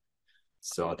County.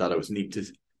 So I thought it was neat to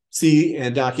see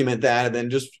and document that. And then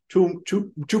just two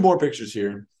more pictures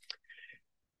here.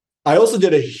 I also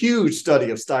did a huge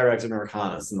study of Styrax and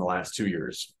Americanus in the last 2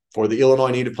 years for the Illinois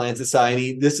Native Plant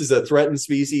Society. This is a threatened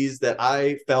species that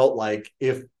I felt like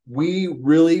if we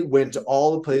really went to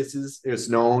all the places it's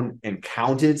known and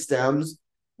counted stems,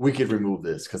 we could remove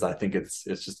this because I think it's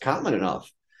just common enough.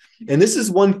 And this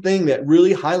is one thing that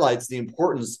really highlights the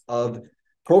importance of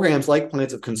programs like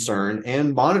Plants of Concern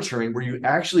and monitoring where you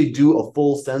actually do a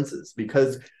full census,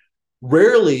 because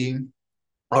rarely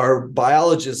our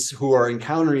biologists who are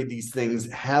encountering these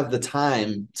things have the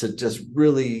time to just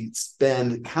really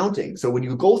spend counting. So when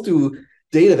you go through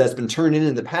data that's been turned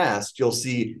in the past, you'll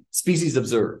see species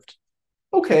observed.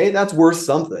 Okay, that's worth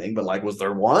something, but like, was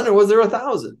there one or was there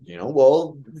 1,000? You know,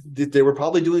 well, they were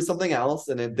probably doing something else,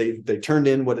 and they turned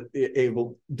in what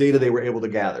data they were able to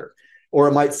gather. Or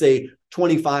it might say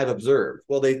 25 observed.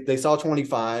 Well, they saw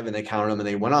 25 and they counted them and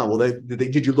they went on. Well,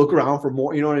 did you look around for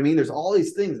more? You know what I mean? There's all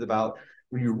these things about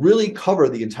when you really cover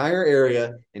the entire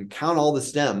area and count all the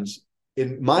stems.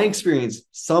 In my experience,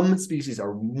 some species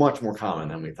are much more common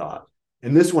than we thought.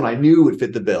 And this one I knew would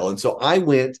fit the bill. And so I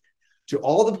went to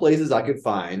all the places I could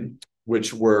find,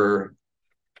 which were,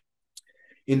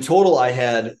 in total, I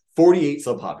had 48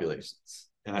 subpopulations.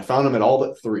 And I found them at all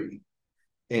but 3.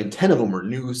 And 10 of them were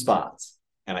new spots.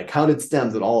 And I counted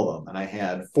stems at all of them. And I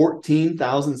had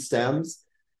 14,000 stems.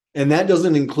 And that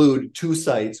doesn't include 2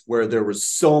 sites where there was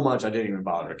so much I didn't even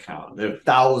bother to count. There are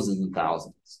thousands and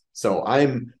thousands. So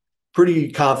I'm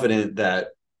pretty confident that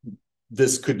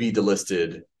this could be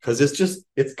delisted because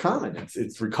it's common.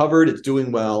 It's recovered. It's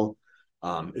doing well.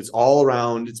 It's all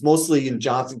around. It's mostly in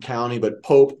Johnson County, but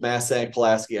Pope, Massac,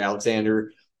 Pulaski,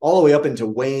 Alexander, all the way up into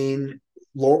Wayne.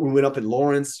 We went up in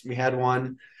Lawrence. We had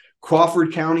one.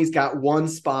 Crawford County's got 1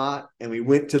 spot, and we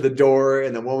went to the door,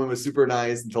 and the woman was super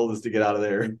nice and told us to get out of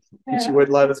there. And she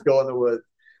wouldn't let us go in the woods,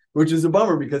 which is a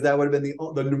bummer because that would have been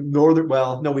the northern.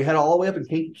 Well, no, we had it all the way up in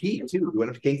Kankakee too. We went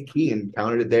up to Kankakee and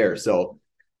counted it there. So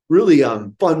really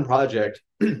fun project.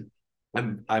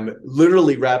 I'm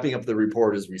literally wrapping up the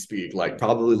report as we speak. Like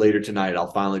probably later tonight,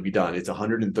 I'll finally be done. It's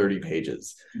 130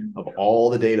 pages of all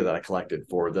the data that I collected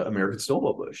for the American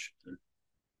snowball bush.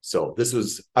 So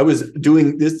I was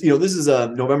doing this, this is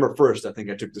November 1st. I think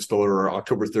I took this photo, or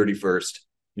October 31st.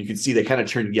 You can see they kind of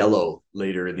turn yellow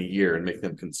later in the year and make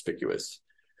them conspicuous.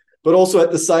 But also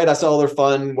at the site, I saw other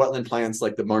fun wetland plants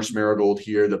like the marsh marigold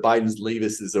here. The Biden's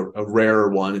leavis is a rarer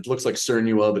one. It looks like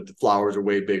Cernua, but the flowers are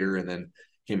way bigger. And then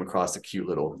came across a cute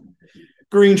little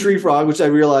green tree frog, which I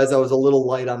realized I was a little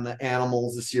light on the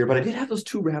animals this year, but I did have those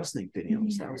 2 rattlesnake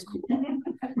videos. That was cool.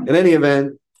 In any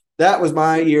event, that was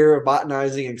my year of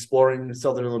botanizing, exploring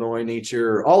Southern Illinois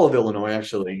nature, all of Illinois,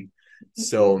 actually.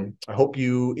 So I hope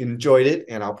you enjoyed it,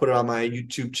 and I'll put it on my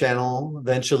YouTube channel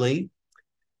eventually.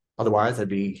 Otherwise, I'd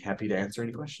be happy to answer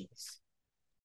any questions.